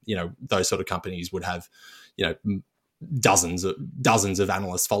same. Those sort of companies would have, dozens of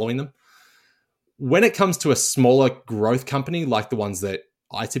analysts following them. When it comes to a smaller growth company like the ones that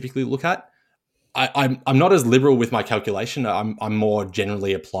I typically look at, I'm not as liberal with my calculation. I'm more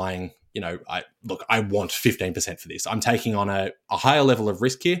generally applying. I want 15% for this. I'm taking on a higher level of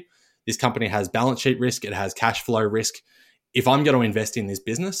risk here. This company has balance sheet risk. It has cash flow risk. If I'm going to invest in this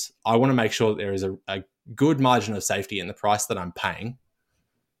business, I want to make sure that there is a good margin of safety in the price that I'm paying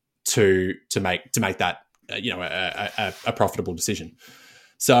to make that a profitable decision.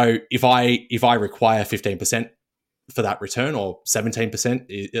 So if I require 15% for that return, or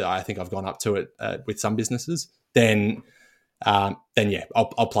 17%, I think I've gone up to it with some businesses, then yeah,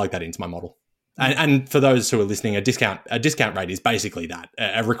 I'll plug that into my model. And for those who are listening, a discount rate is basically that,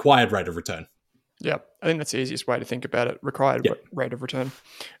 a required rate of return. Yeah, I think that's the easiest way to think about it. Required rate of return.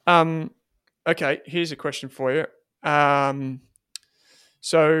 Okay, here's a question for you.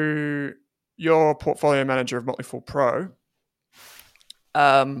 So your portfolio manager of Motley Fool Pro,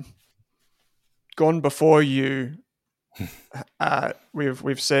 gone before you.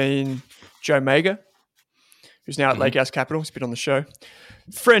 We've seen Joe Mager, who's now at Lake House Capital. He's been on the show.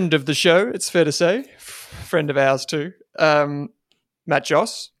 Friend of the show, it's fair to say. Friend of ours too. Matt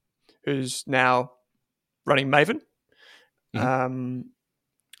Joss, who's now running Maven.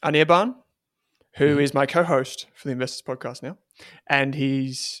 Anirban, who is my co-host for the Investors Podcast now. And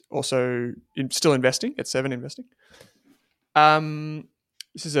he's also still investing at Seven Investing.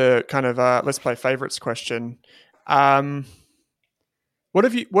 This is a kind of let's play favorites question. What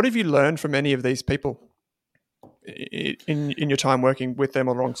have you learned from any of these people in your time working with them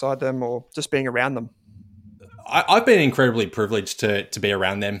or alongside them or just being around them? I've been incredibly privileged to be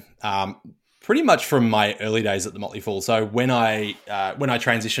around them, pretty much from my early days at the Motley Fool. So when I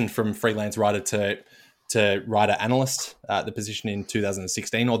transitioned from freelance writer to writer analyst, the position in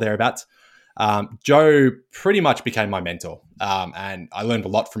 2016 or thereabouts, Joe pretty much became my mentor, and I learned a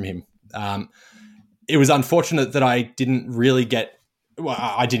lot from him. It was unfortunate that I didn't get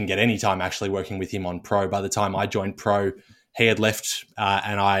any time actually working with him on Pro. By the time I joined Pro, he had left,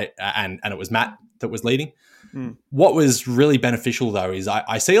 and it was Matt that was leading. What was really beneficial though is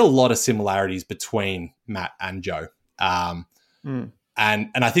I see a lot of similarities between Matt and Joe, and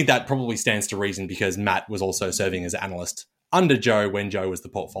I think that probably stands to reason because Matt was also serving as analyst under Joe when Joe was the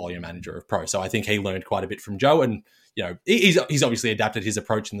portfolio manager of Pro. So I think he learned quite a bit from Joe, and he's obviously adapted his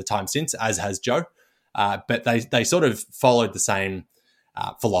approach in the time since, as has Joe. But they sort of followed the same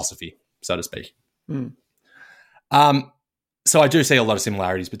philosophy, so to speak. So I do see a lot of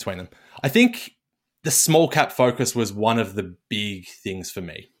similarities between them. I think the small cap focus was one of the big things for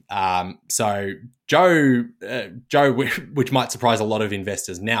me. So Joe, which might surprise a lot of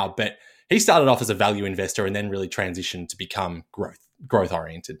investors now, but he started off as a value investor and then really transitioned to become growth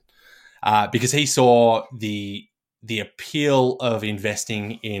oriented, because he saw the appeal of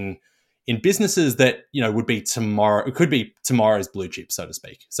investing in businesses that would be could be tomorrow's blue chip, so to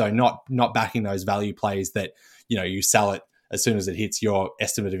speak. So not backing those value plays that you sell it as soon as it hits your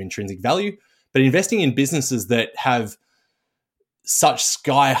estimate of intrinsic value, but investing in businesses that have such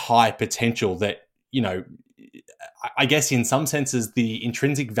sky high potential that I guess in some senses the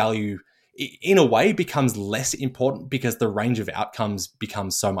intrinsic value in a way becomes less important because the range of outcomes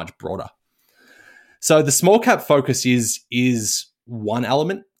becomes so much broader. So the small cap focus is one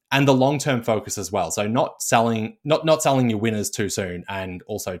element, and the long-term focus as well. So not selling your winners too soon, and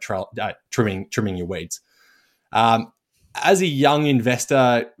also trimming your weeds. As a young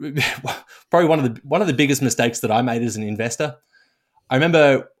investor, probably one of the biggest mistakes that I made as an investor. I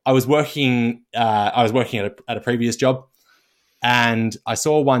remember I was working at a previous job, and I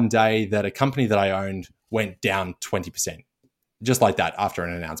saw one day that a company that I owned went down 20%, just like that after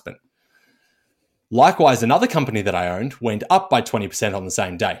an announcement. Likewise, another company that I owned went up by 20% on the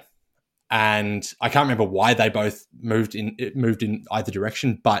same day. And I can't remember why they both moved in either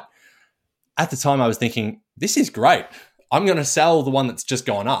direction. But at the time I was thinking, this is great. I'm going to sell the one that's just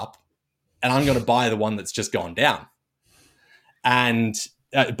gone up, and I'm going to buy the one that's just gone down, and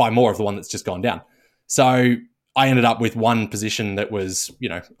buy more of the one that's just gone down. So I ended up with one position that was,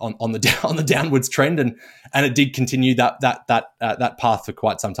 on the downwards trend, and it did continue that path for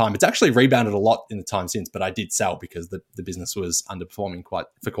quite some time. It's actually rebounded a lot in the time since, but I did sell because the business was underperforming for quite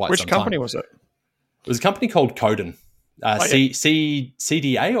some time. Which company was it? It was a company called Codan.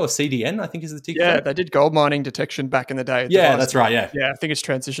 CDA or CDN, I think is the ticker. Yeah, they did gold mining detection back in the day. Yeah, that's right. Yeah, I think it's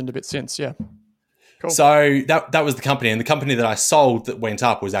transitioned a bit since. Yeah, cool. So that was the company, and the company that I sold that went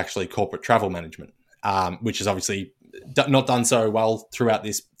up was actually Corporate Travel Management. Which has obviously not done so well throughout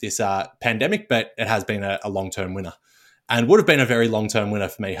this pandemic, but it has been a long-term winner, and would have been a very long-term winner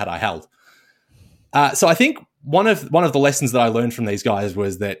for me had I held. So I think one of the lessons that I learned from these guys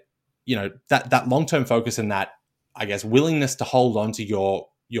was that that long-term focus and that, I guess, willingness to hold on to your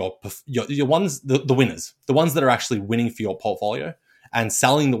ones, the winners, the ones that are actually winning for your portfolio, and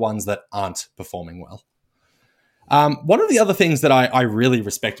selling the ones that aren't performing well. One of the other things that I really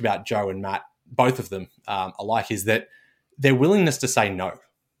respect about Joe and Matt, both of them alike, is that their willingness to say no.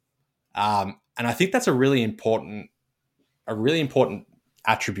 And I think that's a really important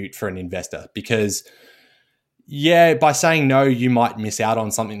attribute for an investor, because by saying no, you might miss out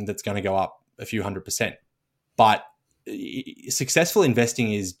on something that's going to go up a few 100%. But successful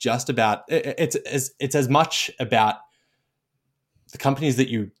investing is just about, it's as much about the companies that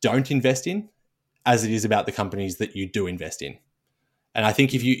you don't invest in as it is about the companies that you do invest in. And I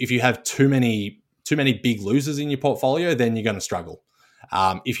think if you have too many big losers in your portfolio, then you're going to struggle.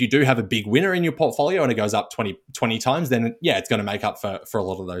 If you do have a big winner in your portfolio and it goes up 20 times, then yeah, it's going to make up for a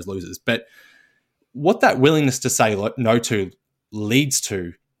lot of those losers. But what that willingness to say no to leads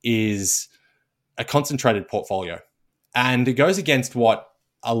to is a concentrated portfolio. And it goes against what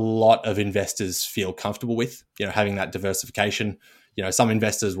a lot of investors feel comfortable with, having that diversification. Some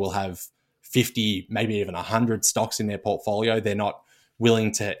investors will have 50, maybe even 100 stocks in their portfolio. They're not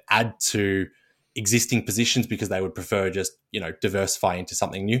willing to add to existing positions because they would prefer just, diversify into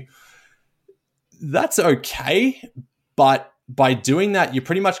something new. That's okay. But by doing that, you're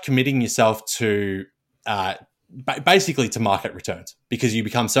pretty much committing yourself to basically to market returns, because you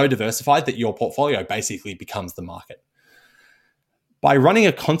become so diversified that your portfolio basically becomes the market. By running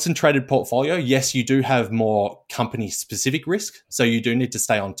a concentrated portfolio, yes, you do have more company-specific risk, so you do need to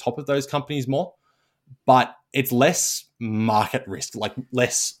stay on top of those companies more, but it's less market risk, like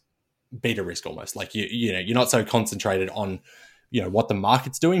less beta risk almost. Like you're not so concentrated on what the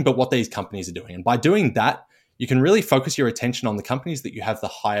market's doing, but what these companies are doing. And by doing that, you can really focus your attention on the companies that you have the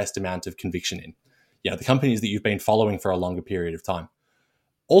highest amount of conviction in. The companies that you've been following for a longer period of time.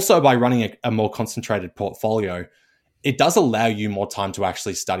 Also, by running a more concentrated portfolio, it does allow you more time to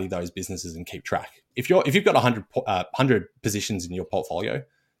actually study those businesses and keep track. If you've got 100 positions in your portfolio,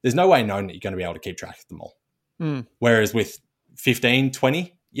 there's no way known that you're going to be able to keep track of them all. Whereas with 15,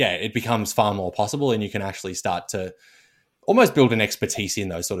 20, it becomes far more possible, and you can actually start to almost build an expertise in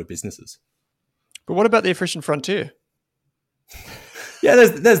those sort of businesses. But what about the efficient frontier? Yeah,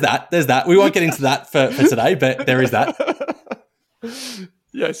 there's that. We won't get into that for today, but there is that.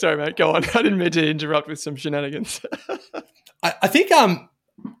 Yeah, sorry, mate. Go on. I didn't mean to interrupt with some shenanigans. I think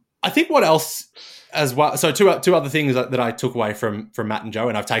what else as well. So two other things that I took away from Matt and Joe,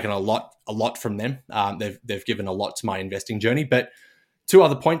 and I've taken a lot from them. They've given a lot to my investing journey. But two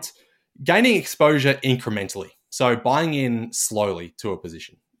other points: gaining exposure incrementally. So buying in slowly to a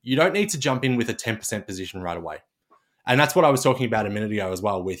position. You don't need to jump in with a 10% position right away. And that's what I was talking about a minute ago as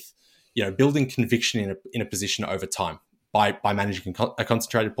well, with building conviction in a position over time. By managing a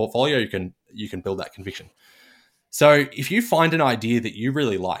concentrated portfolio, you can build that conviction. So if you find an idea that you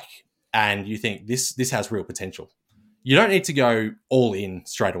really like and you think this has real potential, you don't need to go all in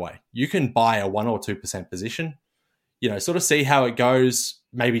straight away. You can buy a 1 or 2% position, sort of see how it goes.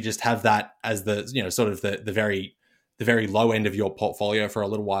 Maybe just have that as the sort of the very low end of your portfolio for a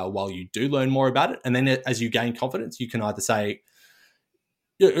little while you do learn more about it. And then as you gain confidence, you can either say,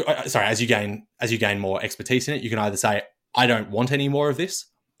 as you gain more expertise in it, you can either say, I don't want any more of this,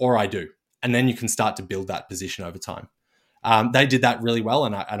 or I do. And then you can start to build that position over time. They did that really well,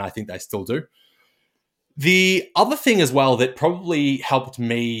 and I think they still do. The other thing as well that probably helped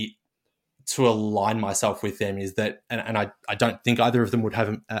me to align myself with them is that, and I don't think either of them would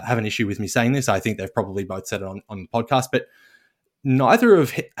have an issue with me saying this. I think they've probably both said it on the podcast, but neither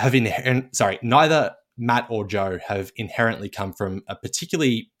Matt or Joe have inherently come from a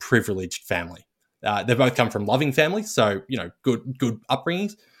particularly privileged family. They both come from loving families, so good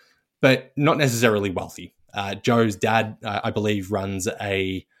upbringings, but not necessarily wealthy. Joe's dad, I believe, runs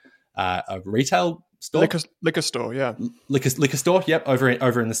a retail store, liquor store, yeah, liquor store. Yep,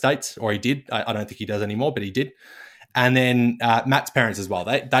 over in the States, or he did. I don't think he does anymore, but he did. And then Matt's parents as well.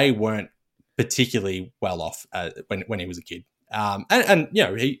 They weren't particularly well off when he was a kid. And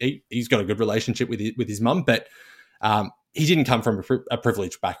he's got a good relationship with his mum, but he didn't come from a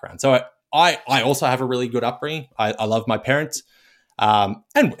privileged background. So I also have a really good upbringing. I love my parents,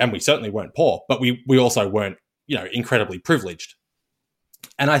 and we certainly weren't poor, but we also weren't incredibly privileged.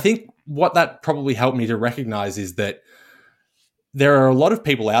 And I think what that probably helped me to recognize is that there are a lot of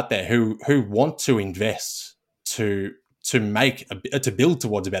people out there who want to invest to build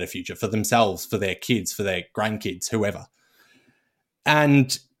towards a better future for themselves, for their kids, for their grandkids, whoever.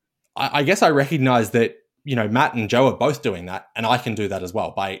 And I guess I recognize that Matt and Joe are both doing that, and I can do that as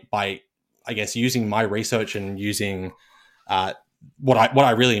well by I guess using my research and using what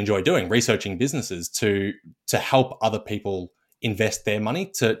I really enjoy doing, researching businesses to help other people invest their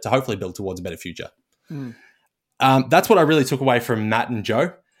money to hopefully build towards a better future. That's what I really took away from Matt and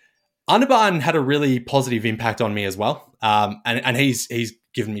Joe. Anirban had a really positive impact on me as well, and he's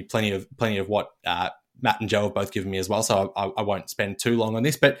given me plenty of what Matt and Joe have both given me as well. So I won't spend too long on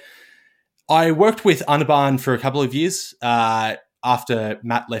this, but I worked with Anirban for a couple of years. After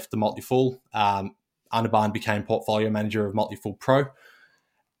Matt left the Multifool, Anirban became portfolio manager of Multifool Pro.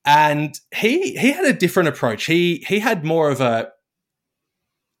 And he had a different approach. He had more of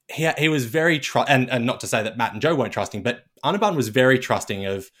he was very and not to say that Matt and Joe weren't trusting, but Anirban was very trusting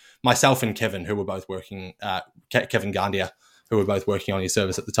of myself and Kevin, who were both working, Kevin Gandia, who were both working on his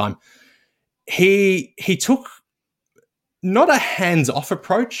service at the time. He took not a hands-off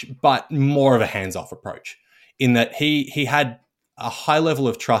approach, but more of a hands-off approach, in that he had a high level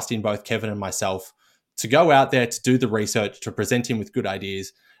of trust in both Kevin and myself to go out there, to do the research, to present him with good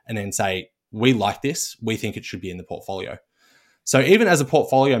ideas, and then say, we like this, we think it should be in the portfolio. So even as a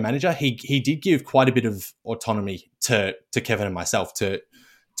portfolio manager, he did give quite a bit of autonomy to Kevin and myself to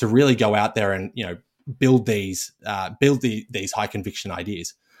really go out there and, you know, build these high conviction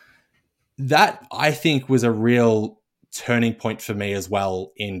ideas. That, I think, was a real turning point for me as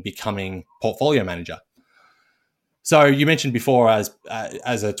well in becoming portfolio manager. So you mentioned before, as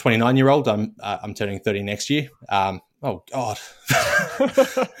a 29-year-old, I'm turning 30 next year. Oh God,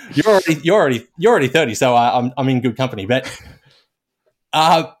 you're already 30, so I'm in good company. But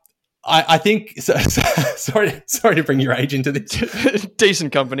I think sorry to bring your age into this.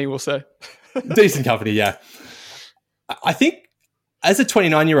 Decent company, we'll say. Decent company, yeah. I think as a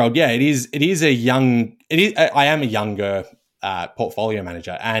 29-year-old, yeah, I am a younger portfolio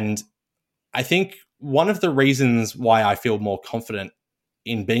manager, and I think one of the reasons why I feel more confident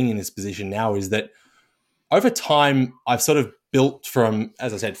in being in this position now is that over time I've sort of built from,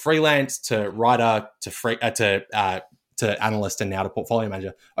 as I said, freelance to writer to analyst and now to portfolio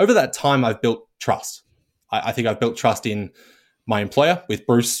manager. Over that time, I've built trust. I think I've built trust in my employer, with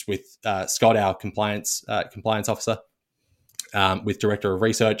Bruce, with Scott, our compliance officer, with director of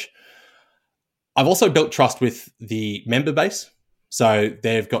research. I've also built trust with the member base. So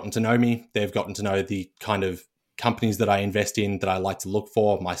they've gotten to know me. They've gotten to know the kind of companies that I invest in, that I like to look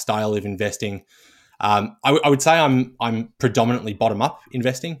for, my style of investing. I would say I'm predominantly bottom up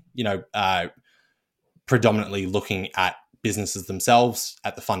investing. You know, predominantly looking at businesses themselves,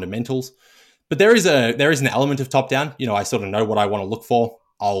 at the fundamentals. But there is an element of top down. You know, I sort of know what I want to look for.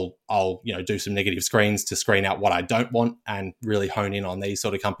 I'll do some negative screens to screen out what I don't want and really hone in on these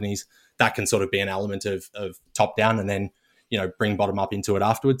sort of companies. That can sort of be an element of top down, and then, you know, bring bottom up into it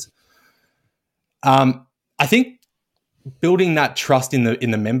afterwards. I think building that trust in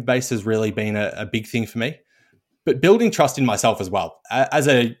the member base has really been a big thing for me, but building trust in myself as well. As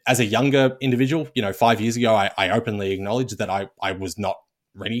a younger individual, you know, 5 years ago, I openly acknowledged that I was not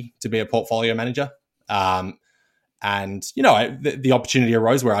ready to be a portfolio manager. And, you know, the opportunity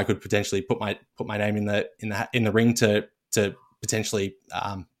arose where I could potentially put my name in the ring to potentially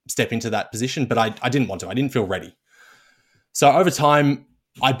step into that position, but I didn't want to. I didn't feel ready. So over time,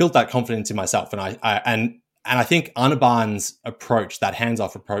 I built that confidence in myself, and I think Anirban's approach, that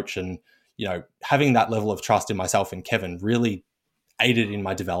hands-off approach, and, you know, having that level of trust in myself and Kevin really aided in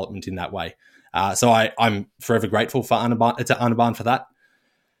my development in that way. So I'm forever grateful to Anirban for that.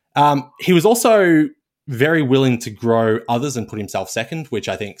 He was also very willing to grow others and put himself second, which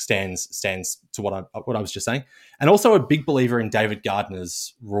I think stands to what I was just saying. And also a big believer in David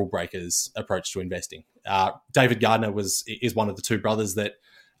Gardner's rule breakers approach to investing. David Gardner is one of the two brothers that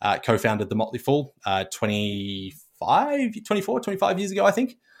co-founded the Motley Fool 25 years ago, I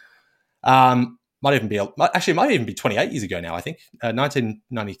think. Might even be 28 years ago now, I think.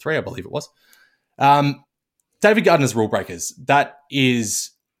 1993, I believe it was. David Gardner's rule breakers, that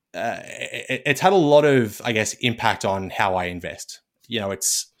is... it's had a lot of, I guess, impact on how I invest. You know,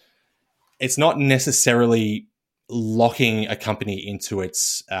 it's not necessarily locking a company into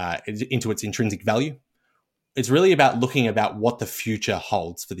its intrinsic value. It's really about looking about what the future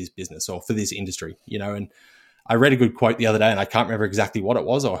holds for this business or for this industry. You know, and I read a good quote the other day, and I can't remember exactly what it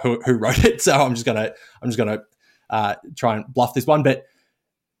was or who wrote it. So I'm just gonna try and bluff this one, but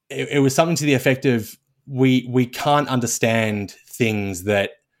it was something to the effect of we can't understand things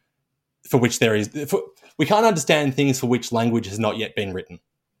we can't understand things for which language has not yet been written.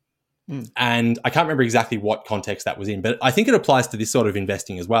 And I can't remember exactly what context that was in, but I think it applies to this sort of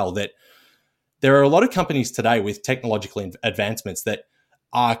investing as well, that there are a lot of companies today with technological advancements that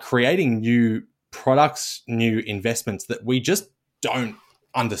are creating new products, new investments that we just don't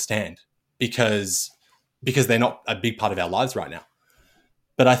understand because they're not a big part of our lives right now.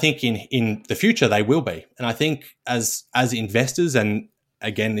 But I think in the future they will be. And I think as investors, and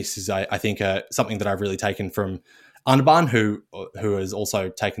again, this is, I think, something that I've really taken from Anirban, who has also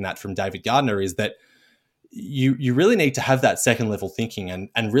taken that from David Gardner, is that you really need to have that second level thinking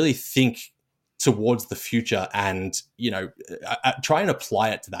and really think towards the future, and, you know, try and apply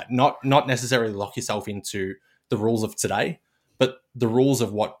it to that. Not necessarily lock yourself into the rules of today, but the rules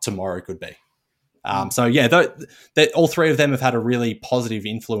of what tomorrow could be. So yeah, all three of them have had a really positive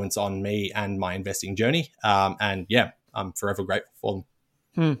influence on me and my investing journey. And yeah, I'm forever grateful for them.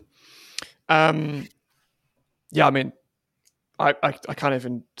 Yeah, I mean, I can't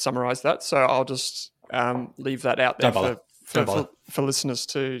even summarize that, so I'll just leave that out there Don't bother. for listeners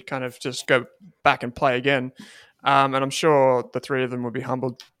to kind of just go back and play again. And I'm sure the three of them will be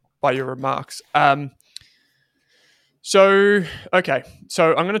humbled by your remarks. So I'm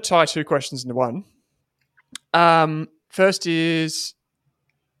going to tie two questions into one. First is,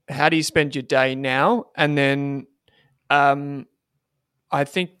 how do you spend your day now? And then I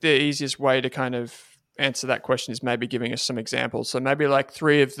think the easiest way to kind of answer that question is maybe giving us some examples. So maybe like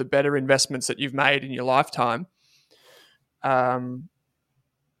three of the better investments that you've made in your lifetime.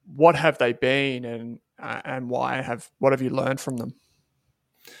 What have they been, and what have you learned from them?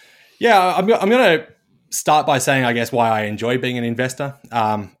 Yeah, I'm going to start by saying, I guess, why I enjoy being an investor.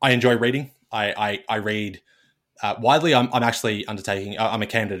 I enjoy reading. I read widely. I'm actually undertaking. I'm a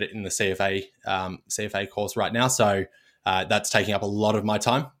candidate in the CFA course right now, so that's taking up a lot of my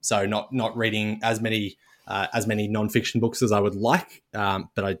time. So not reading as many nonfiction books as I would like,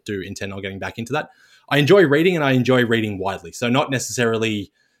 but I do intend on getting back into that. I enjoy reading, and I enjoy reading widely. So not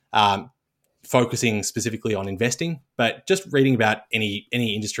necessarily focusing specifically on investing, but just reading about any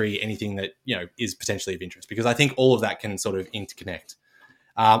industry, anything that is potentially of interest, because I think all of that can sort of interconnect.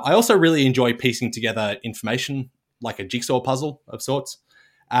 I also really enjoy piecing together information like a jigsaw puzzle of sorts,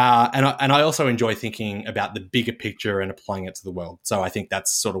 and I also enjoy thinking about the bigger picture and applying it to the world. So I think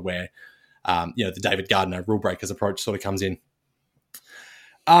that's sort of where the David Gardner rule breakers approach sort of comes in.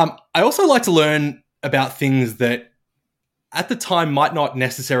 I also like to learn about things that at the time might not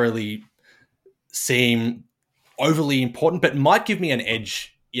necessarily seem overly important, but might give me an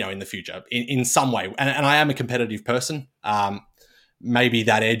edge, in the future in some way. And I am a competitive person. Maybe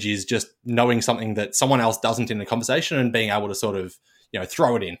that edge is just knowing something that someone else doesn't in a conversation and being able to sort of,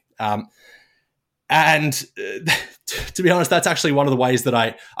 throw it in. And to be honest, that's actually one of the ways that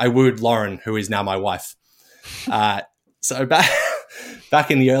I wooed Lauren, who is now my wife. So back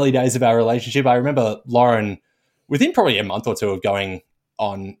in the early days of our relationship, I remember Lauren, within probably a month or two of going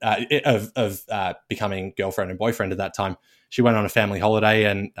on, of becoming girlfriend and boyfriend at that time, she went on a family holiday,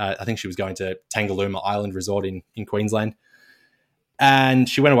 and I think she was going to Tangalooma Island Resort in Queensland. And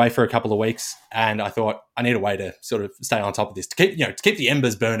she went away for a couple of weeks, and I thought, I need a way to sort of stay on top of this, to keep the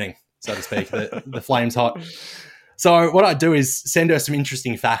embers burning, so to speak, the flames hot. So what I do is send her some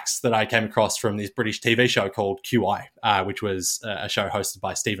interesting facts that I came across from this British TV show called QI, which was a show hosted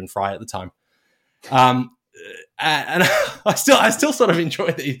by Stephen Fry at the time. And I still sort of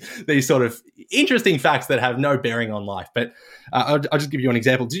enjoy these sort of interesting facts that have no bearing on life. But I'll just give you an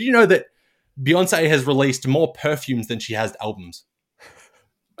example. Did you know that Beyonce has released more perfumes than she has albums?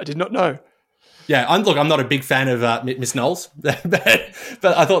 I did not know. Yeah, I'm not a big fan of Miss Knowles, but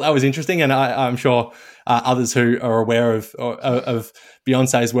I thought that was interesting, and I'm sure others who are aware of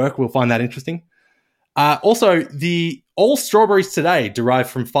Beyonce's work will find that interesting. Also, all strawberries today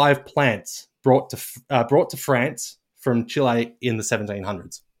derive from 5 plants brought to France from Chile in the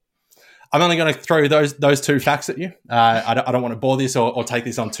 1700s. I'm only going to throw those two facts at you. I don't want to bore this or take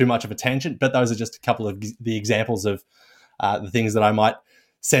this on too much of a tangent, but those are just a couple of the examples of the things that I might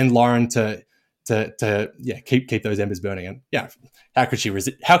send Lauren to keep those embers burning. And how could she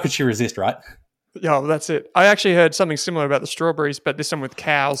resist, right? Yeah, well, that's it. I actually heard something similar about the strawberries, but this one with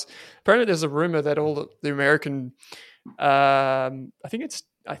cows. Apparently, there's a rumor that all the American, I think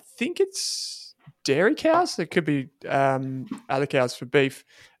it's dairy cows. It could be other cows for beef.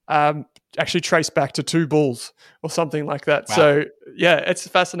 Actually trace back to 2 bulls or something like that. Wow. So yeah, it's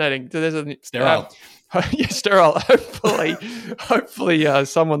fascinating. There's a sterile. Sterile. Hopefully,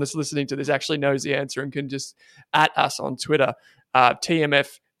 someone that's listening to this actually knows the answer and can just at us on Twitter.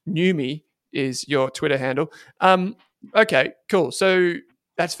 TMF Newme is your Twitter handle. Okay, cool. So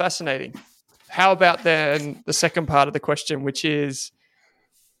that's fascinating. How about then the second part of the question, which is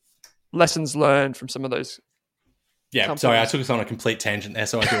lessons learned from some of those? Yeah, companies. Sorry, I took us on a complete tangent there,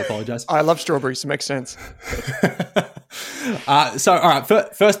 so I do apologize. I love strawberries. It makes sense. So, all right,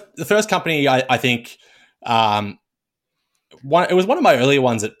 the first company I think it was one of my earlier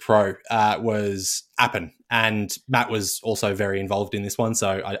ones at Pro was Appen, and Matt was also very involved in this one,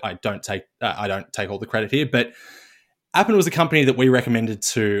 so I don't take all the credit here. But Appen was a company that we recommended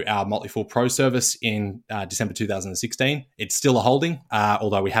to our Motley Fool Pro service in December 2016. It's still a holding,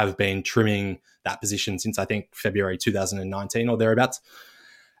 although we have been trimming that position since I think February 2019 or thereabouts.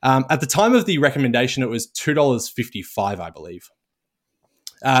 At the time of the recommendation, it was $2.55, I believe.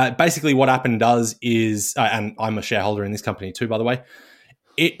 Basically, what Appen does is, and I'm a shareholder in this company too, by the way,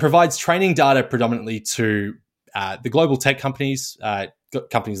 it provides training data predominantly to the global tech companies,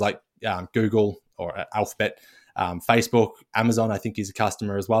 companies like Google or Alphabet, Facebook, Amazon, I think is a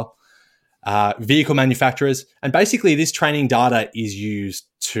customer as well. Vehicle manufacturers. And basically this training data is used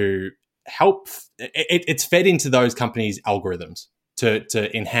to help, it's fed into those companies' algorithms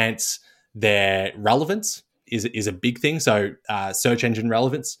to enhance their relevance is a big thing. So search engine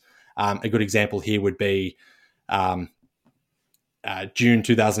relevance. A good example here would be June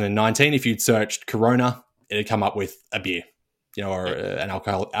 2019. If you'd searched Corona, it'd come up with a beer, or an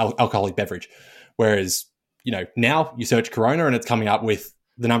alcoholic beverage. Whereas, now you search Corona and it's coming up with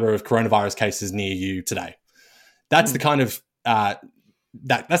the number of coronavirus cases near you today. That's the kind of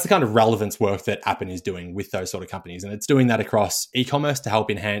that's the kind of relevance work that Appen is doing with those sort of companies, and it's doing that across e-commerce to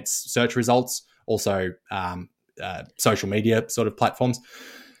help enhance search results, also social media sort of platforms.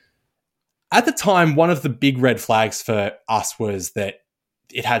 At the time, one of the big red flags for us was that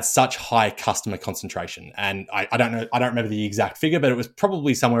it had such high customer concentration, and I don't know, I don't remember the exact figure, but it was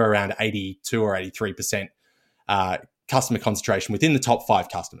probably somewhere around 82 or 83% customer concentration within the top 5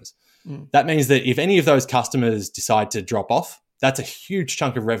 customers. That means that if any of those customers decide to drop off, that's a huge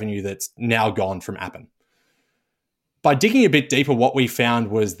chunk of revenue that's now gone from Appen. By digging a bit deeper, what we found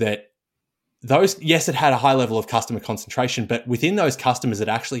was that yes, it had a high level of customer concentration, but within those customers, it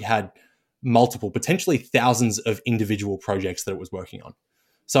actually had multiple, potentially thousands of individual projects that it was working on.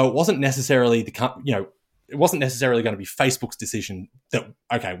 So it wasn't necessarily it wasn't necessarily going to be Facebook's decision that,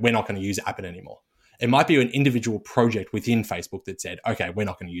 okay, we're not going to use Appen anymore. It might be an individual project within Facebook that said, okay, we're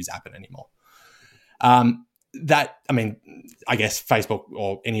not going to use Appen anymore. I guess Facebook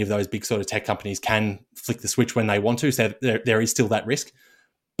or any of those big sort of tech companies can flick the switch when they want to, so there is still that risk.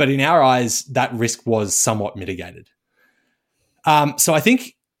 But in our eyes, that risk was somewhat mitigated. So I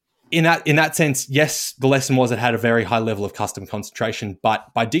think in that sense, yes, the lesson was it had a very high level of customer concentration,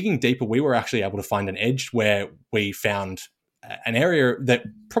 but by digging deeper, we were actually able to find an edge where we found an area that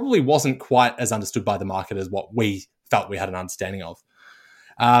probably wasn't quite as understood by the market as what we felt we had an understanding of.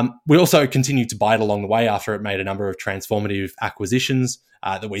 We also continued to buy it along the way after it made a number of transformative acquisitions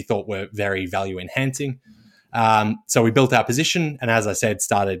that we thought were very value enhancing. So we built our position, and as I said,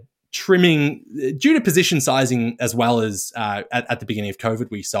 started trimming due to position sizing, as well as at the beginning of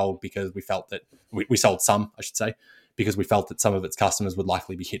COVID, we sold because we felt that we sold some, I should say, because we felt that some of its customers would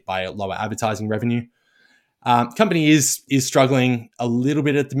likely be hit by a lower advertising revenue. Company is struggling a little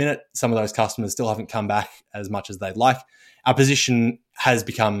bit at the minute. Some of those customers still haven't come back as much as they'd like. Our position has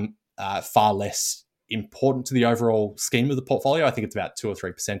become far less important to the overall scheme of the portfolio. I think it's about 2 or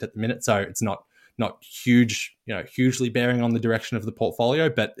 3% at the minute, so it's not huge, hugely bearing on the direction of the portfolio,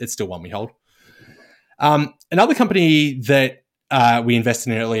 but it's still one we hold. Another company that we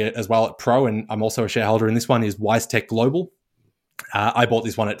invested in earlier as well at Pro, and I'm also a shareholder in this one, is WiseTech Global. I bought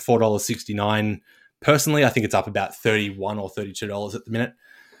this one at $4.69. Personally, I think it's up about $31 or $32 at the minute.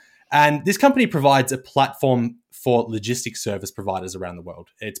 And this company provides a platform for logistics service providers around the world.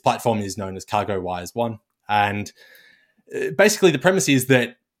 Its platform is known as CargoWise One. And basically the premise is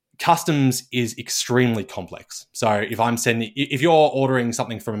that customs is extremely complex. So if you're ordering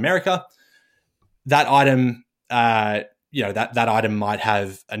something from America, that item, that item might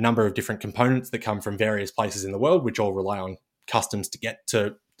have a number of different components that come from various places in the world, which all rely on customs to get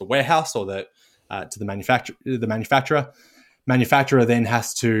to the warehouse or to the manufacturer. Manufacturer then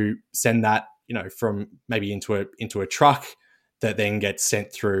has to send that, from maybe into a truck that then gets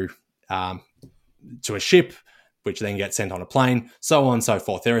sent through to a ship, which then gets sent on a plane, so on and so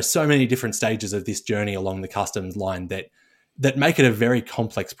forth. There are so many different stages of this journey along the customs line that make it a very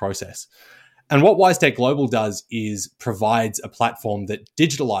complex process. And what WiseTech Global does is provides a platform that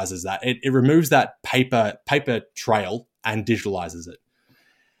digitalizes that. It removes that paper trail and digitalizes it.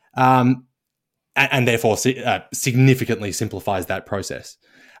 And therefore significantly simplifies that process.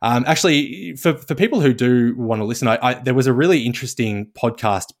 Actually, for people who do want to listen, there was a really interesting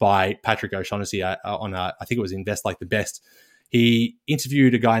podcast by Patrick O'Shaughnessy on, I think it was Invest Like the Best. He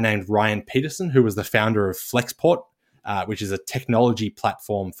interviewed a guy named Ryan Peterson, who was the founder of Flexport, which is a technology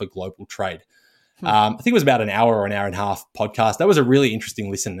platform for global trade. I think it was about an hour or an hour and a half podcast. That was a really interesting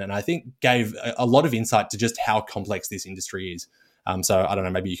listen, and I think gave a lot of insight to just how complex this industry is. So I don't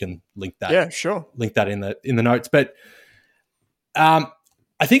know, maybe you can link that. Yeah, sure. Link that in the notes. But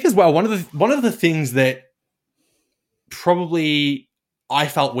I think as well, one of the things that probably I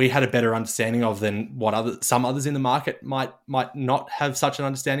felt we had a better understanding of than what some others in the market might not have such an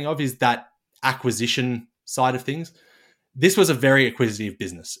understanding of is that acquisition side of things. This was a very acquisitive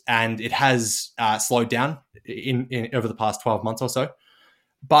business, and it has slowed down in over the past 12 months or so.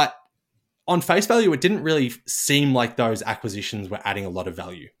 But on face value, it didn't really seem like those acquisitions were adding a lot of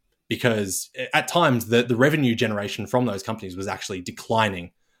value, because at times the revenue generation from those companies was actually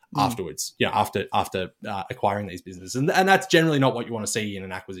declining afterwards, after acquiring these businesses. And that's generally not what you want to see in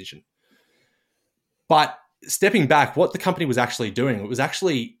an acquisition. But stepping back, what the company was actually doing, it was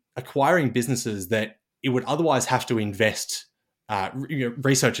actually acquiring businesses that it would otherwise have to invest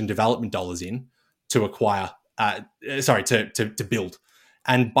research and development dollars in to acquire, to build.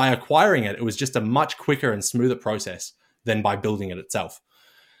 And by acquiring it, it was just a much quicker and smoother process than by building it itself.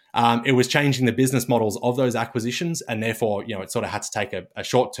 It was changing the business models of those acquisitions, and therefore, it sort of had to take a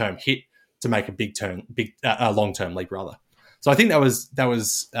short-term hit to make a long-term leap, rather. So I think that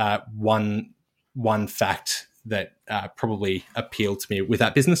was one fact that probably appealed to me with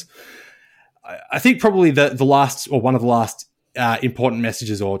that business. I think probably the last, or one of the last important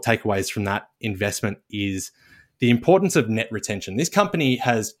messages or takeaways from that investment is the importance of net retention. This company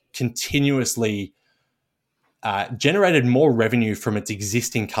has continuously generated more revenue from its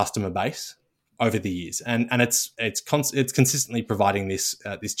existing customer base over the years, and it's consistently providing this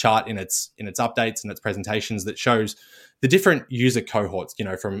chart in its updates and its presentations that shows the different user cohorts.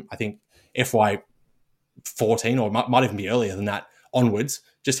 From I think FY14 or might even be earlier than that onwards,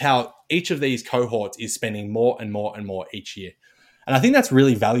 just how each of these cohorts is spending more and more and more each year, and I think that's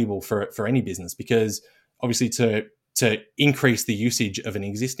really valuable for any business, because obviously to increase the usage of an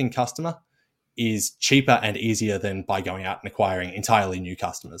existing customer is cheaper and easier than by going out and acquiring entirely new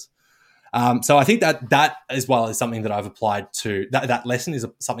customers. So I think that as well is something that I've applied to, that lesson is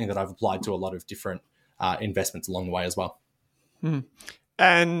something that I've applied to a lot of different investments along the way as well.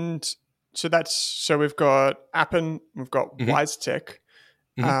 And so we've got Appen, we've got WiseTech,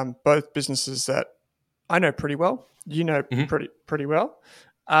 both businesses that I know pretty well. Pretty well.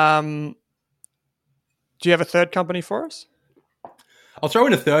 Do you have a third company for us? I'll throw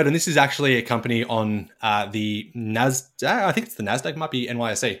in a third, and this is actually a company on the NASDAQ. I think it's the NASDAQ, might be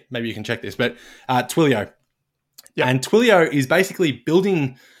NYSE. Maybe you can check this, but Twilio. Yep. And Twilio is basically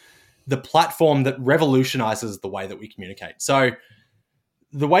building the platform that revolutionizes the way that we communicate. So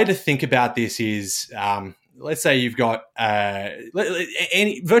the way to think about this is, let's say you've got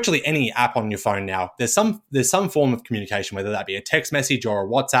virtually any app on your phone now. There's some form of communication, whether that be a text message or a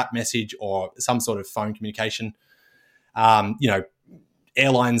WhatsApp message or some sort of phone communication.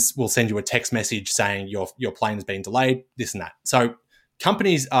 Airlines will send you a text message saying your plane has been delayed, this and that. So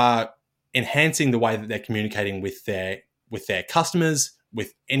companies are enhancing the way that they're communicating with their customers,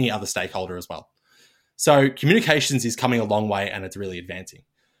 with any other stakeholder as well. So communications is coming a long way, and it's really advancing.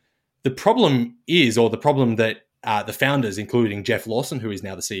 The problem that the founders, including Jeff Lawson, who is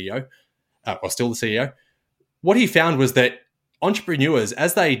now the CEO, or still the CEO, what he found was that entrepreneurs,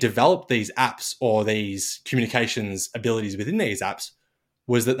 as they developed these apps or these communications abilities within these apps,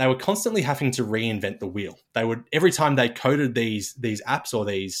 was that they were constantly having to reinvent the wheel. They would, every time they coded these apps or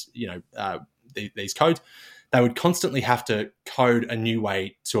these codes, they would constantly have to code a new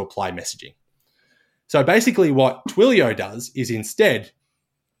way to apply messaging. So basically what Twilio does is instead,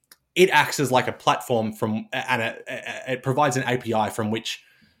 it acts as like a platform it provides an API from which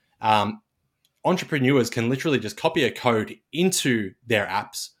entrepreneurs can literally just copy a code into their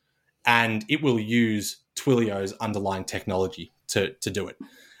apps, and it will use Twilio's underlying technology to do it.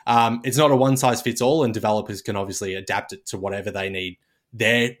 It's not a one size fits all, and developers can obviously adapt it to whatever they need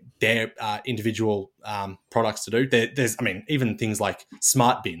their individual products to do. There's even things like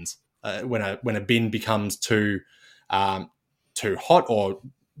smart bins. When a bin becomes too hot or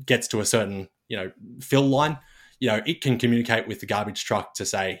gets to a certain fill line, it can communicate with the garbage truck to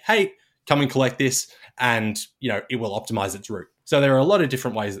say, hey, come and collect this, and it will optimize its route. So there are a lot of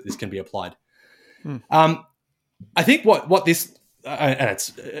different ways that this can be applied. I think what this and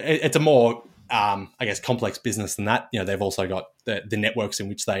it's a more complex business than that. They've also got the networks in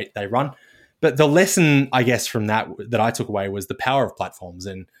which they run. But the lesson, I guess, from that I took away was the power of platforms,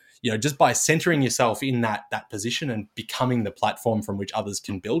 and just by centering yourself in that position and becoming the platform from which others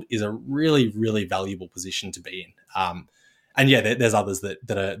can build is a really, really valuable position to be in. There's others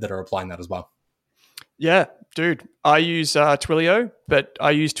that are applying that as well. Yeah, dude, I use Twilio, but I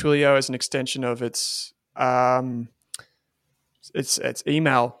use Twilio as an extension of its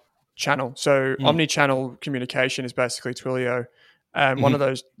email channel. So omni-channel communication is basically Twilio. And one of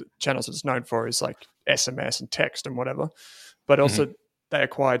those channels it's known for is like SMS and text and whatever. But also they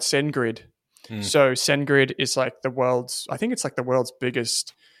acquired SendGrid. So SendGrid is like the world's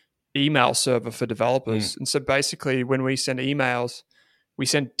biggest email server for developers. And so basically when we send emails, we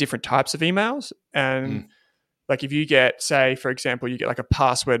send different types of emails. And like if you get, say, for example, you get like a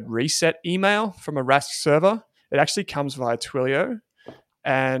password reset email from a Rask server, it actually comes via Twilio.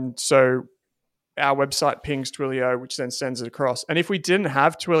 And so our website pings Twilio, which then sends it across. And if we didn't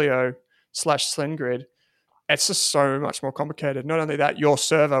have Twilio /SendGrid, it's just so much more complicated. Not only that, your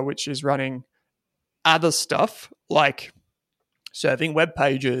server, which is running other stuff like serving web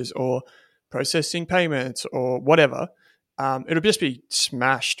pages or processing payments or whatever, it'll just be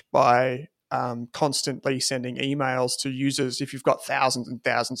smashed by constantly sending emails to users if you've got thousands and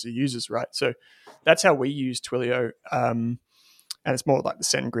thousands of users, right? So that's how we use Twilio. And it's more like the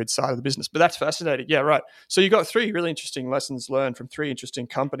SendGrid side of the business. But that's fascinating. Yeah, right. So you got 3 really interesting lessons learned from 3 interesting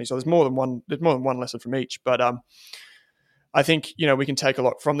companies. So there's more than one lesson from each. But I think, we can take a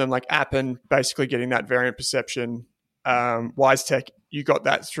lot from them, like Appen, basically getting that variant perception. WiseTech, you got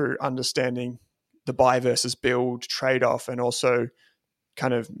that through understanding the buy versus build trade-off, and also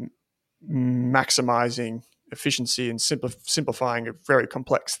kind of maximizing efficiency and simplifying a very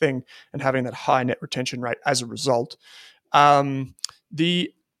complex thing and having that high net retention rate as a result.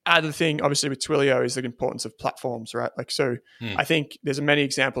 The other thing, obviously, with Twilio is the importance of platforms, right? I think there's many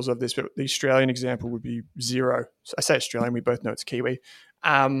examples of this, but the Australian example would be Xero. So I say Australian, we both know it's Kiwi.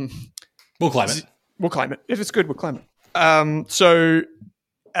 We'll claim it. We'll claim it. If it's good, we'll claim it. Xero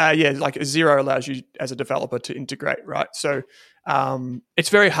allows you as a developer to integrate, right? So it's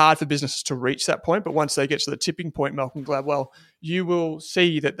very hard for businesses to reach that point, but once they get to the tipping point, Malcolm Gladwell, you will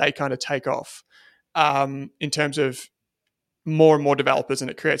see that they kind of take off in terms of more and more developers,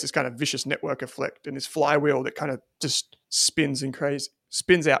 and it creates this kind of vicious network effect and this flywheel that kind of just spins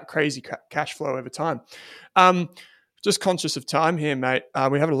out crazy cash flow over time. Just conscious of time here, mate.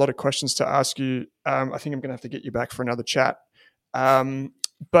 We have a lot of questions to ask you. I think I'm going to have to get you back for another chat.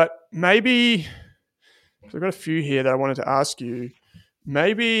 But maybe, so I've got a few here that I wanted to ask you.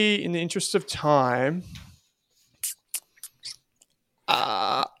 Maybe in the interest of time,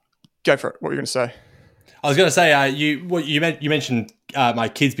 go for it. What were you going to say? I was going to say you mentioned my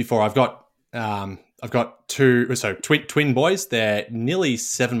kids before. I've got twin boys. They're nearly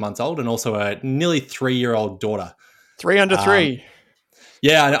 7 months old, and also a nearly 3-year-old daughter. 3 under 3.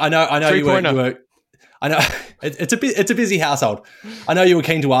 Yeah, I know. You were. I know it's a busy household. I know you were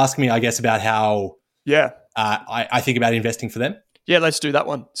keen to ask me, I guess, about how I think about investing for them. Yeah, let's do that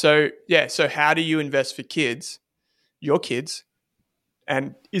one. So how do you invest for your kids,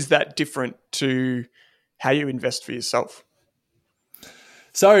 and is that different to how you invest for yourself?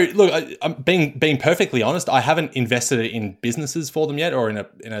 So, look, I'm being perfectly honest. I haven't invested in businesses for them yet, or in a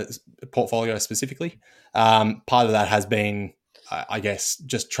portfolio specifically. Part of that has been, I guess,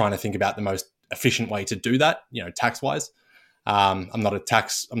 just trying to think about the most efficient way to do that, tax wise. I'm not a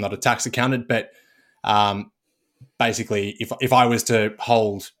tax accountant, but basically, if I was to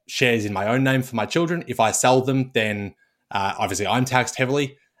hold shares in my own name for my children, if I sell them, then obviously I'm taxed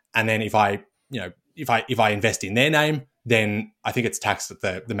heavily, and then if I invest in their name, then I think it's taxed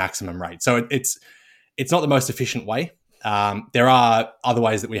at the maximum rate. So it's not the most efficient way. There are other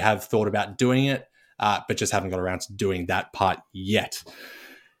ways that we have thought about doing it, but just haven't got around to doing that part yet.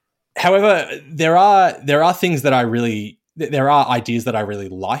 However, there are things that there are ideas that I really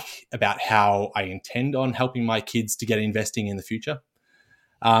like about how I intend on helping my kids to get investing in the future.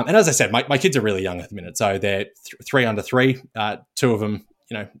 And as I said, my kids are really young at the minute, so they're 3 under 3. 2 of them,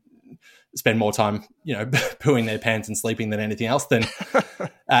 spend more time, pooing their pants and sleeping than anything else. And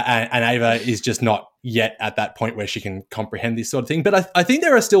Ava is just not yet at that point where she can comprehend this sort of thing. But I think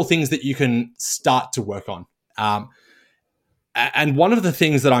there are still things that you can start to work on. And one of the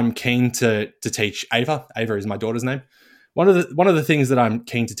things that I'm keen to teach Ava is my daughter's name. One of the things that I'm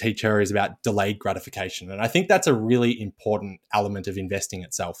keen to teach her is about delayed gratification. And I think that's a really important element of investing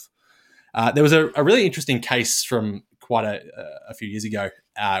itself. There was a really interesting case from quite a few years ago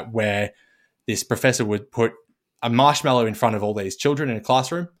where this professor would put a marshmallow in front of all these children in a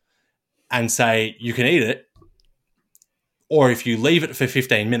classroom and say, you can eat it, or if you leave it for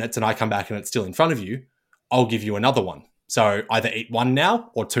 15 minutes and I come back and it's still in front of you, I'll give you another one. So either eat 1 now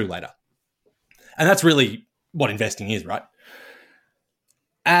or 2 later. And that's really what investing is, right?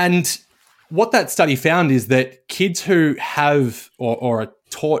 And what that study found is that kids who have or are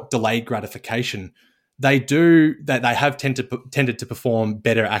taught delayed gratification, they have tended to perform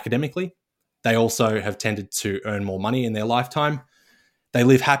better academically. They also have tended to earn more money in their lifetime. They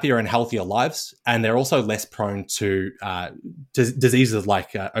live happier and healthier lives, and they're also less prone to diseases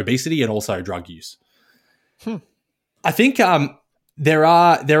like obesity and also drug use. I think there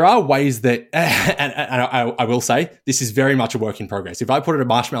are ways that, and I will say, this is very much a work in progress. If I put a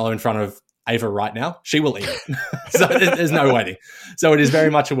marshmallow in front of Ava right now, she will eat it. So there's no waiting. So it is very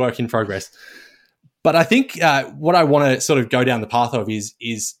much a work in progress. But I think what I want to sort of go down the path of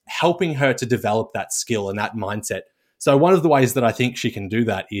is helping her to develop that skill and that mindset. So one of the ways that I think she can do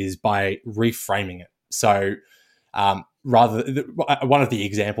that is by reframing it. So one of the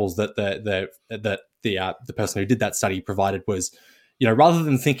examples that the person who did that study provided was, rather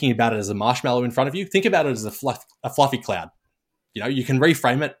than thinking about it as a marshmallow in front of you, think about it as a fluffy cloud. You can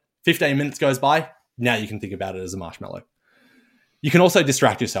reframe it. 15 minutes goes by. Now you can think about it as a marshmallow. You can also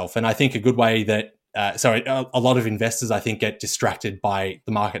distract yourself. And I think a good way that, a lot of investors, I think, get distracted by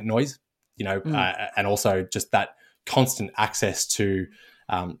the market noise, and also just that constant access to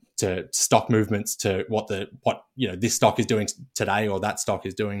stock movements, to what this stock is doing today or that stock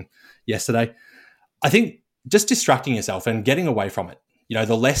is doing yesterday. I think just distracting yourself and getting away from it.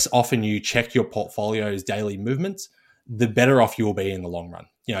 The less often you check your portfolio's daily movements, the better off you will be in the long run.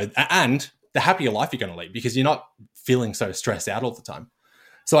 And the happier life you're going to lead, because you're not feeling so stressed out all the time.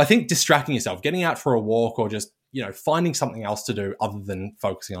 So I think distracting yourself, getting out for a walk, or just, finding something else to do other than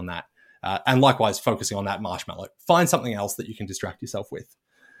focusing on that. And likewise, focusing on that marshmallow. Find something else that you can distract yourself with.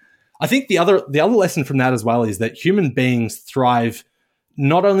 I think the other lesson from that as well is that human beings thrive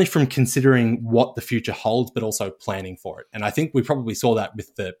not only from considering what the future holds, but also planning for it. And I think we probably saw that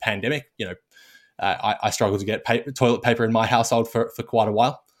with the pandemic. I struggled to get toilet paper in my household for quite a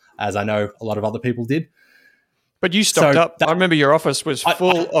while, as I know a lot of other people did. But you stocked up. I remember your office was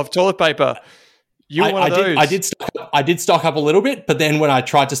full of toilet paper. You were one of those. I did stock up a little bit, but then when I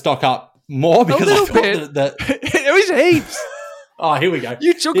tried to stock up more, because I thought that it was heaps. Oh, here we go.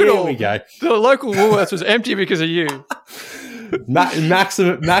 You took it all. Here we go. The local Woolworths was empty because of you.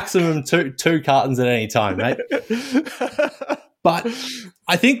 Maximum two cartons at any time, mate. But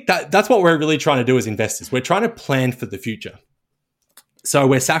I think that's what we're really trying to do as investors. We're trying to plan for the future. So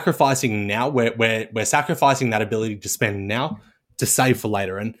we're sacrificing now. We're sacrificing that ability to spend now to save for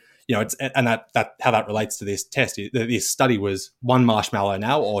later. And that how that relates to this test. This study was 1 marshmallow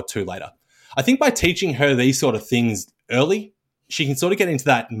now or 2 later. I think by teaching her these sort of things early, she can sort of get into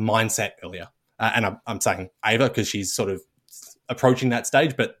that mindset earlier. And I'm saying Ava because she's sort of approaching that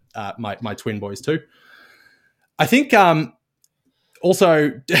stage, but my twin boys too. I think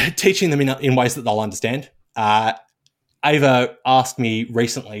also teaching them in ways that they'll understand. Ava asked me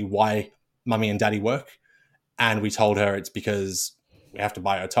recently why mummy and daddy work, and we told her it's because we have to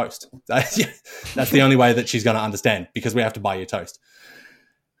buy her toast. That's the only way that she's going to understand, because we have to buy your toast.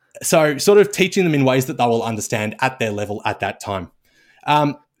 So sort of teaching them in ways that they will understand at their level at that time.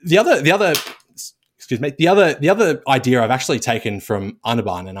 The other idea I've actually taken from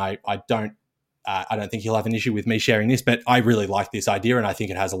Anirban, and I don't think he'll have an issue with me sharing this, but I really like this idea and I think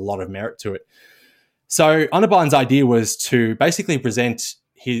it has a lot of merit to it. So Anirban's idea was to basically present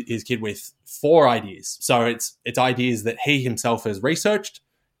his kid with 4 ideas. So it's ideas that he himself has researched,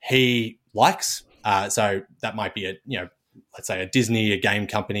 he likes. So that might be let's say a Disney, a game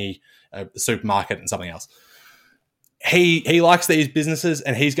company, a supermarket, and something else. He likes these businesses,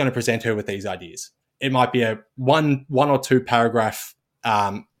 and he's going to present her with these ideas. It might be a one or 2 paragraph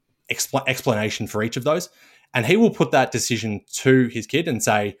explanation for each of those, and he will put that decision to his kid and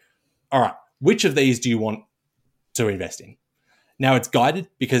say, all right, which of these do you want to invest in? Now it's guided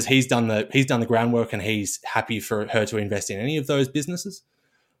because he's done the groundwork and he's happy for her to invest in any of those businesses.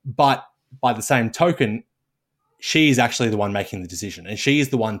 But by the same token, she's actually the one making the decision, and she is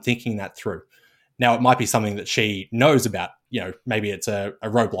the one thinking that through. Now, it might be something that she knows about. Maybe it's a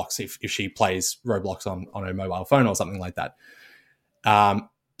Roblox if she plays Roblox on her mobile phone or something like that.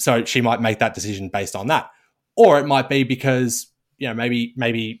 So she might make that decision based on that. Or it might be because, maybe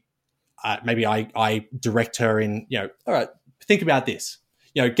I direct her in, all right, think about this.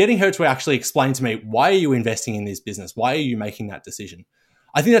 Getting her to actually explain to me, why are you investing in this business? Why are you making that decision?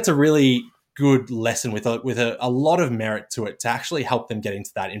 I think that's a really good lesson with a lot of merit to it to actually help them get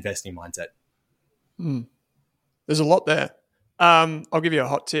into that investing mindset. There's a lot there. I'll give you a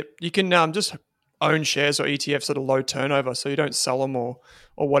hot tip. You can just own shares or ETFs at a low turnover, so you don't sell them or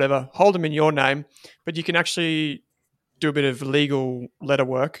whatever. Hold them in your name, but you can actually do a bit of legal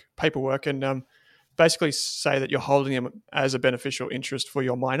paperwork, and basically say that you're holding them as a beneficial interest for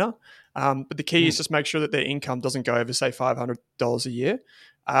your minor. But the key is just make sure that their income doesn't go over, say, $500 a year,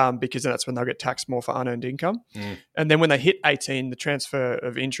 because that's when they'll get taxed more for unearned income. And then when they hit 18, the transfer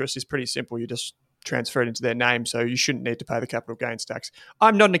of interest is pretty simple. You just transfer it into their name, so you shouldn't need to pay the capital gains tax.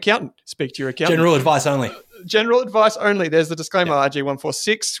 I'm not an accountant. Speak to your accountant. General advice only. General advice only. There's the disclaimer,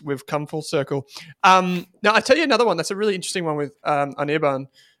 RG146. We've come full circle. Now, I tell you another one that's a really interesting one with Anirban.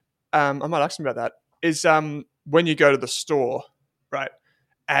 I might ask him about that, is when you go to the store, right,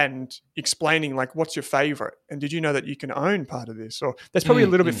 and explaining, like, what's your favorite? And did you know that you can own part of this? Or that's probably a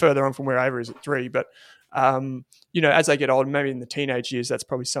little bit further on from where Ava is at 3, but as they get older, maybe in the teenage years, that's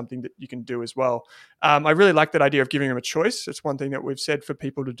probably something that you can do as well. I really like that idea of giving them a choice. It's one thing that we've said for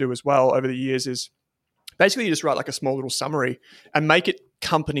people to do as well over the years, is basically you just write like a small little summary and make it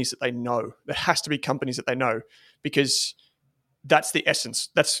companies that they know. There has to be companies that they know, because that's the essence.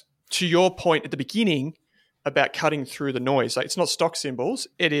 That's to your point at the beginning about cutting through the noise. Like, it's not stock symbols,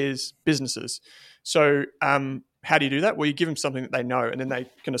 it is businesses. So how do you do that? Well, you give them something that they know, and then they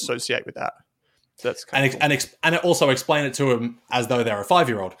can associate with that. So that's kind of cool. And also explain it to them as though they're a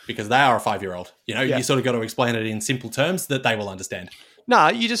 5-year-old, because they are a 5-year-old. You know, you sort of got to explain it in simple terms that they will understand. Nah,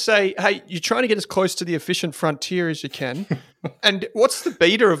 you just say, hey, you're trying to get as close to the efficient frontier as you can. And what's the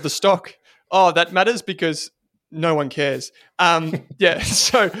beta of the stock? Oh, that matters because no one cares.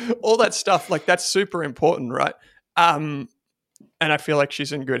 So all that stuff, like, that's super important, right? And I feel like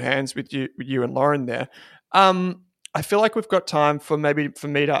she's in good hands with you and Lauren there. I feel like we've got time for me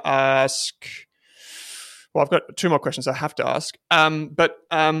to ask. Well, I've got 2 more questions I have to ask.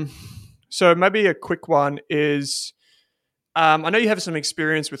 So maybe a quick one is, I know you have some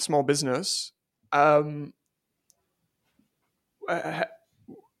experience with small business. How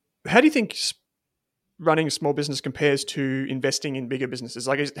do you think running a small business compares to investing in bigger businesses?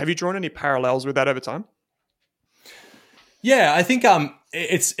 Like, have you drawn any parallels with that over time? Yeah, I think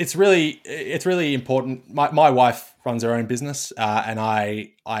it's really important. My wife runs her own business, and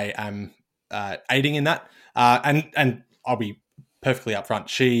I am aiding in that. And I'll be perfectly upfront.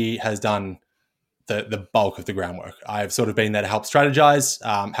 She has done the bulk of the groundwork. I've sort of been there to help strategize,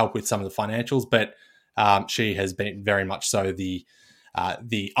 help with some of the financials, but she has been very much so the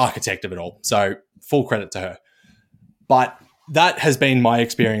architect of it all. So full credit to her. But that has been my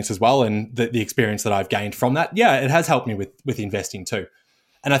experience as well, and the experience that I've gained from that. Yeah, it has helped me with investing too.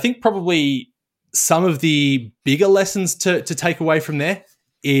 And I think probably some of the bigger lessons to take away from there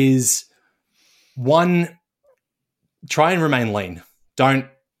is, one, try and remain lean. Don't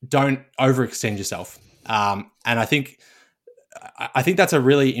overextend yourself. And I think that's a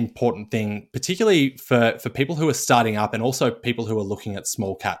really important thing, particularly for people who are starting up and also people who are looking at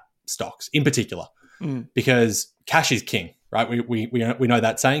small cap stocks in particular, because cash is king, right? We know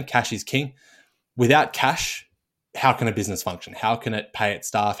that saying, cash is king. Without cash, how can a business function? How can it pay its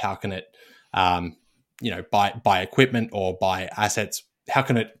staff? How can it, buy equipment or buy assets? How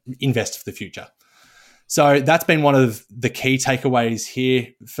can it invest for the future? So that's been one of the key takeaways here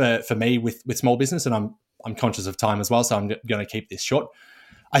for me with small business, and I'm conscious of time as well, so I'm going to keep this short.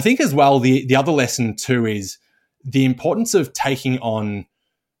 I think as well, the other lesson too is the importance of taking on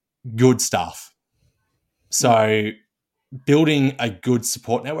good staff. So building a good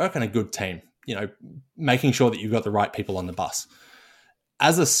support network and a good team, making sure that you've got the right people on the bus.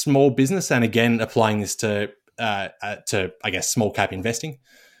 As a small business, and again, applying this to I guess, small cap investing,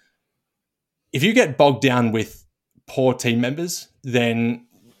 if you get bogged down with poor team members, then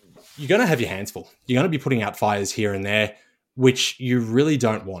you're going to have your hands full. You're going to be putting out fires here and there, which you really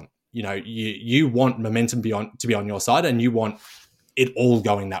don't want. You want momentum to be on your side, and you want it all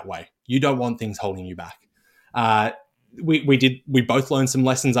going that way. You don't want things holding you back. We both learned some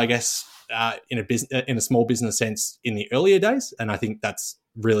lessons, I guess, in a small business sense in the earlier days, and I think that's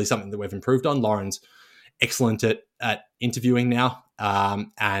really something that we've improved on. Lauren's excellent at interviewing now,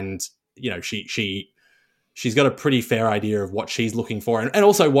 and she's got a pretty fair idea of what she's looking for, and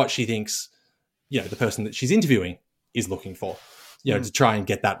also what she thinks, the person that she's interviewing is looking for, to try and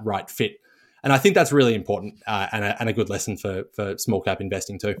get that right fit. And I think that's really important, and a good lesson for small cap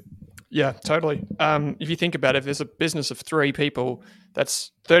investing too. Yeah, totally. If you think about it, if there's a business of 3 people,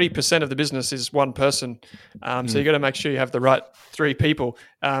 that's 30% of the business is one person. So you got to make sure you have the right 3 people.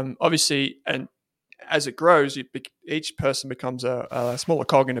 Obviously, and as it grows, each person becomes a smaller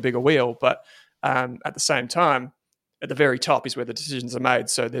cog in a bigger wheel. But at the same time, at the very top is where the decisions are made.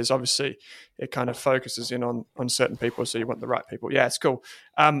 So there's obviously, it kind of focuses in on certain people. So you want the right people. Yeah, it's cool.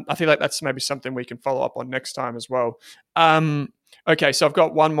 I feel like that's maybe something we can follow up on next time as well. Okay, so I've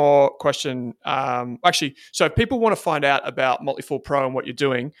got one more question. So if people want to find out about Motley Fool Pro and what you're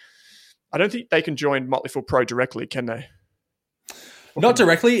doing, I don't think they can join Motley Fool Pro directly, can they? Not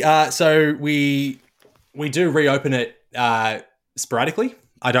directly. So we do reopen it sporadically.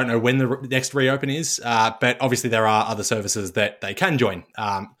 I don't know when the next reopen is, but obviously there are other services that they can join.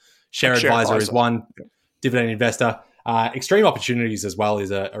 Share Advisor is one, Dividend Investor. Extreme Opportunities as well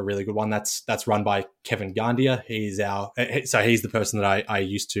is a really good one. That's run by Kevin Gandia. He's the person that I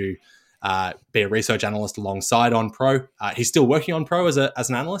used to be a research analyst alongside on Pro. He's still working on Pro as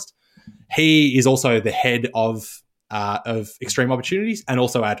an analyst. He is also the head of Extreme Opportunities and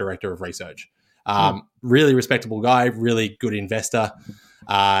also our director of research. Really respectable guy, really good investor.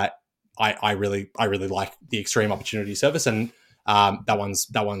 I really like the Extreme Opportunity service, and that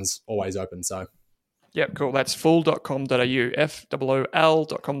one's always open. So. Yep, cool. That's fool.com.au,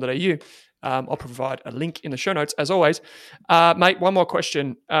 fool.com.au. I'll provide a link in the show notes, as always. Mate, one more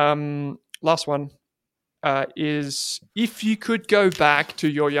question. Last one is, if you could go back to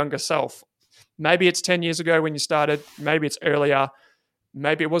your younger self, maybe it's 10 years ago when you started, maybe it's earlier,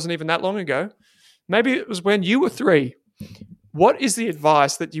 maybe it wasn't even that long ago, maybe it was when you were 3. What is the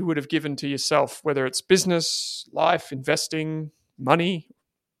advice that you would have given to yourself, whether it's business, life, investing, money?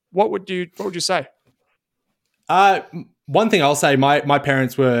 What would you say? One thing I'll say, my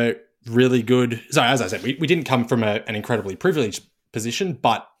parents were really good. So as I said, we didn't come from an incredibly privileged position,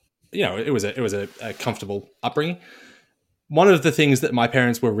 but it was a comfortable upbringing. One of the things that my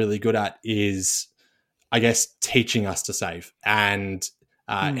parents were really good at is, I guess, teaching us to save and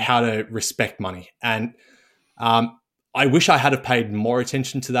how to respect money. And I wish I had have paid more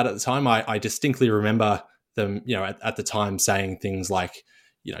attention to that at the time. I distinctly remember them, at the time saying things like,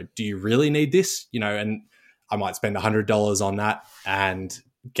 do you really need this? And I might spend $100 on that and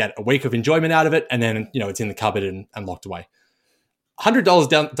get a week of enjoyment out of it. And then, it's in the cupboard and locked away.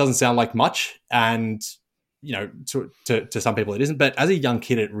 $100 doesn't sound like much. And, to some people it isn't, but as a young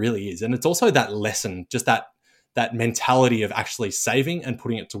kid, it really is. And it's also that lesson, just that mentality of actually saving and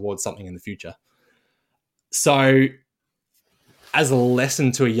putting it towards something in the future. So as a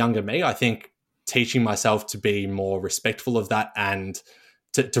lesson to a younger me, I think teaching myself to be more respectful of that and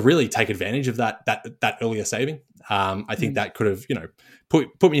to really take advantage of that earlier saving. I think that could have,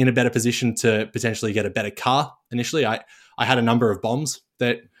 put me in a better position to potentially get a better car. Initially, I had a number of bombs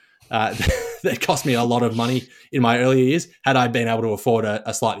that that cost me a lot of money in my earlier years. Had I been able to afford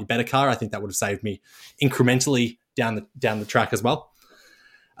a slightly better car, I think that would have saved me incrementally down the track as well.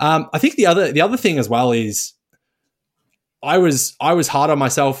 I think the other thing as well is I was hard on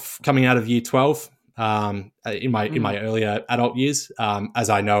myself coming out of year 12 in my earlier adult years, as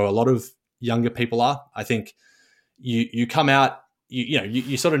I know a lot of younger people are. I think you come out,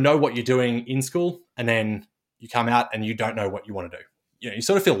 you sort of know what you're doing in school, and then you come out and you don't know what you want to do. You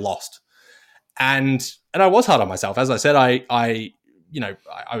sort of feel lost. And I was hard on myself. As I said, I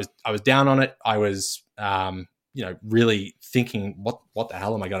was down on it. I was really thinking, what the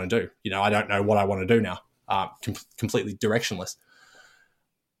hell am I going to do? I don't know what I want to do now. Completely directionless.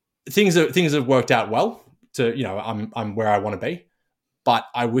 Things have worked out well to, I'm where I want to be, but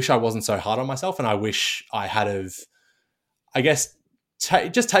I wish I wasn't so hard on myself. And I wish I had have, I guess,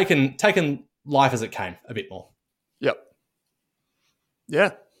 just taken life as it came a bit more. Yep.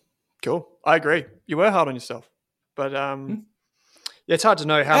 Yeah. Cool. I agree. You were hard on yourself, but it's hard to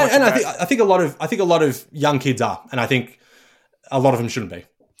know how much. And I think a lot of young kids are, and I think a lot of them shouldn't be.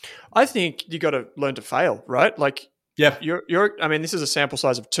 I think you got to learn to fail, right? Like, yeah, I mean, this is a sample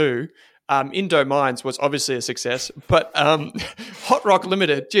size of 2. Indo Mines was obviously a success, but Hot Rock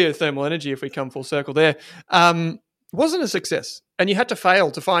Limited, geothermal energy, if we come full circle there, wasn't a success. And you had to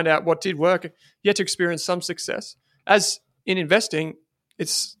fail to find out what did work. You had to experience some success. As in investing,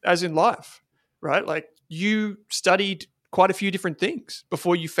 it's as in life, right? Like, you studied quite a few different things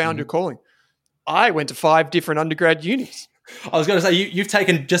before you found your calling. I went to 5 different undergrad unis. I was going to say, you've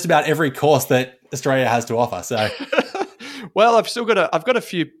taken just about every course that Australia has to offer. So, well, I've got a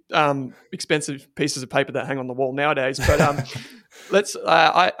few expensive pieces of paper that hang on the wall nowadays. But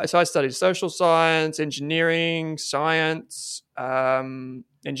I studied social science, engineering, science,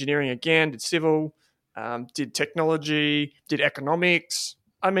 engineering again, did civil, did technology, did economics.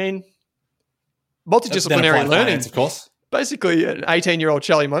 I mean, multidisciplinary learning, finance, of course. Basically, an 18-year-old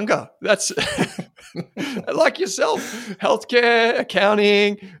Charlie Munger. That's like yourself. Healthcare,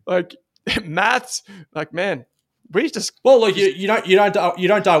 accounting, like maths. Like, man, we just look. You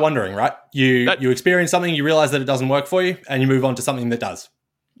don't die wondering, right? You experience something, you realize that it doesn't work for you, and you move on to something that does.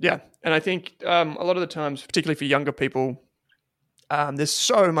 Yeah, and I think a lot of the times, particularly for younger people, there's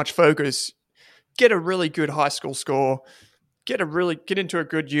so much focus. Get a really good high school score. Get into a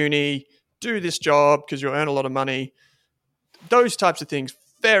good uni. Do this job because you'll earn a lot of money. Those types of things,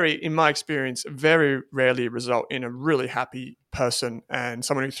 in my experience, very rarely result in a really happy person and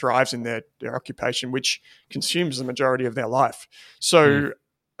someone who thrives in their occupation, which consumes the majority of their life. So,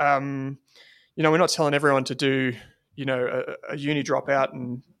 we're not telling everyone to do, a uni dropout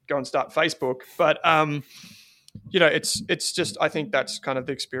and go and start Facebook, but it's just, I think that's kind of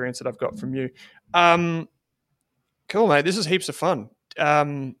the experience that I've got from you. Cool, mate. This is heaps of fun.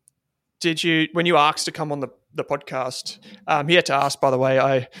 Did you, when you asked to come on the podcast, he had to ask, by the way,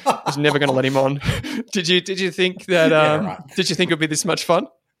 I was never going to let him on. Did you think that, did you think it would be this much fun?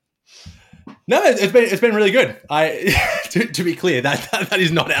 No, it's been really good. To be clear, that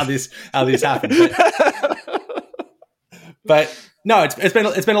is not how this happened. But no,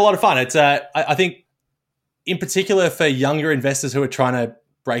 it's been a lot of fun. It's I think in particular for younger investors who are trying to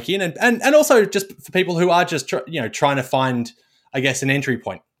break in, and also just for people who are just trying to find, I guess, an entry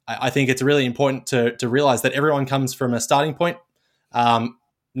point. I think it's really important to realize that everyone comes from a starting point.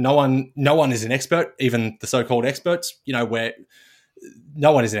 No one is an expert, even the so-called experts. Where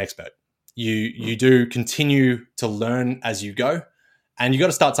no one is an expert. You do continue to learn as you go, and you got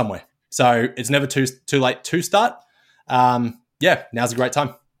to start somewhere. So it's never too late to start. Now's a great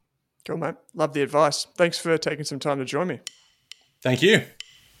time. Cool, mate. Love the advice. Thanks for taking some time to join me. Thank you.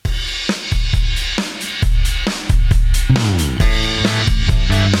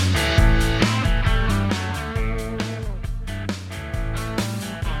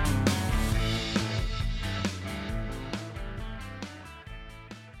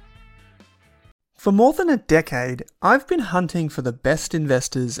 For more than a decade, I've been hunting for the best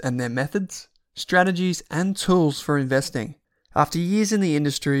investors and their methods, strategies, and tools for investing. After years in the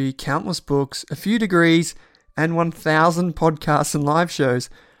industry, countless books, a few degrees, and 1,000 podcasts and live shows,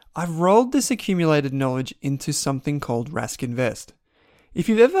 I've rolled this accumulated knowledge into something called Rask Invest. If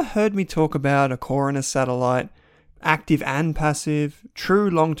you've ever heard me talk about a core and a satellite, active and passive, true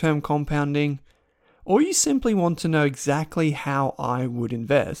long-term compounding, or you simply want to know exactly how I would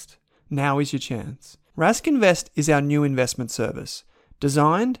invest, now is your chance. Rask Invest is our new investment service,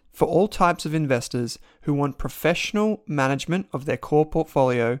 designed for all types of investors who want professional management of their core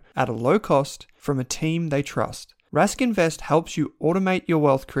portfolio at a low cost from a team they trust. Rask Invest helps you automate your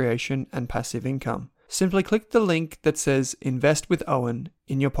wealth creation and passive income. Simply click the link that says Invest with Owen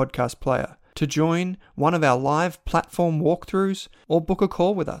in your podcast player to join one of our live platform walkthroughs or book a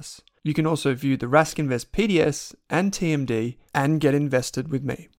call with us. You can also view the Rask Invest PDS and TMD and get invested with me.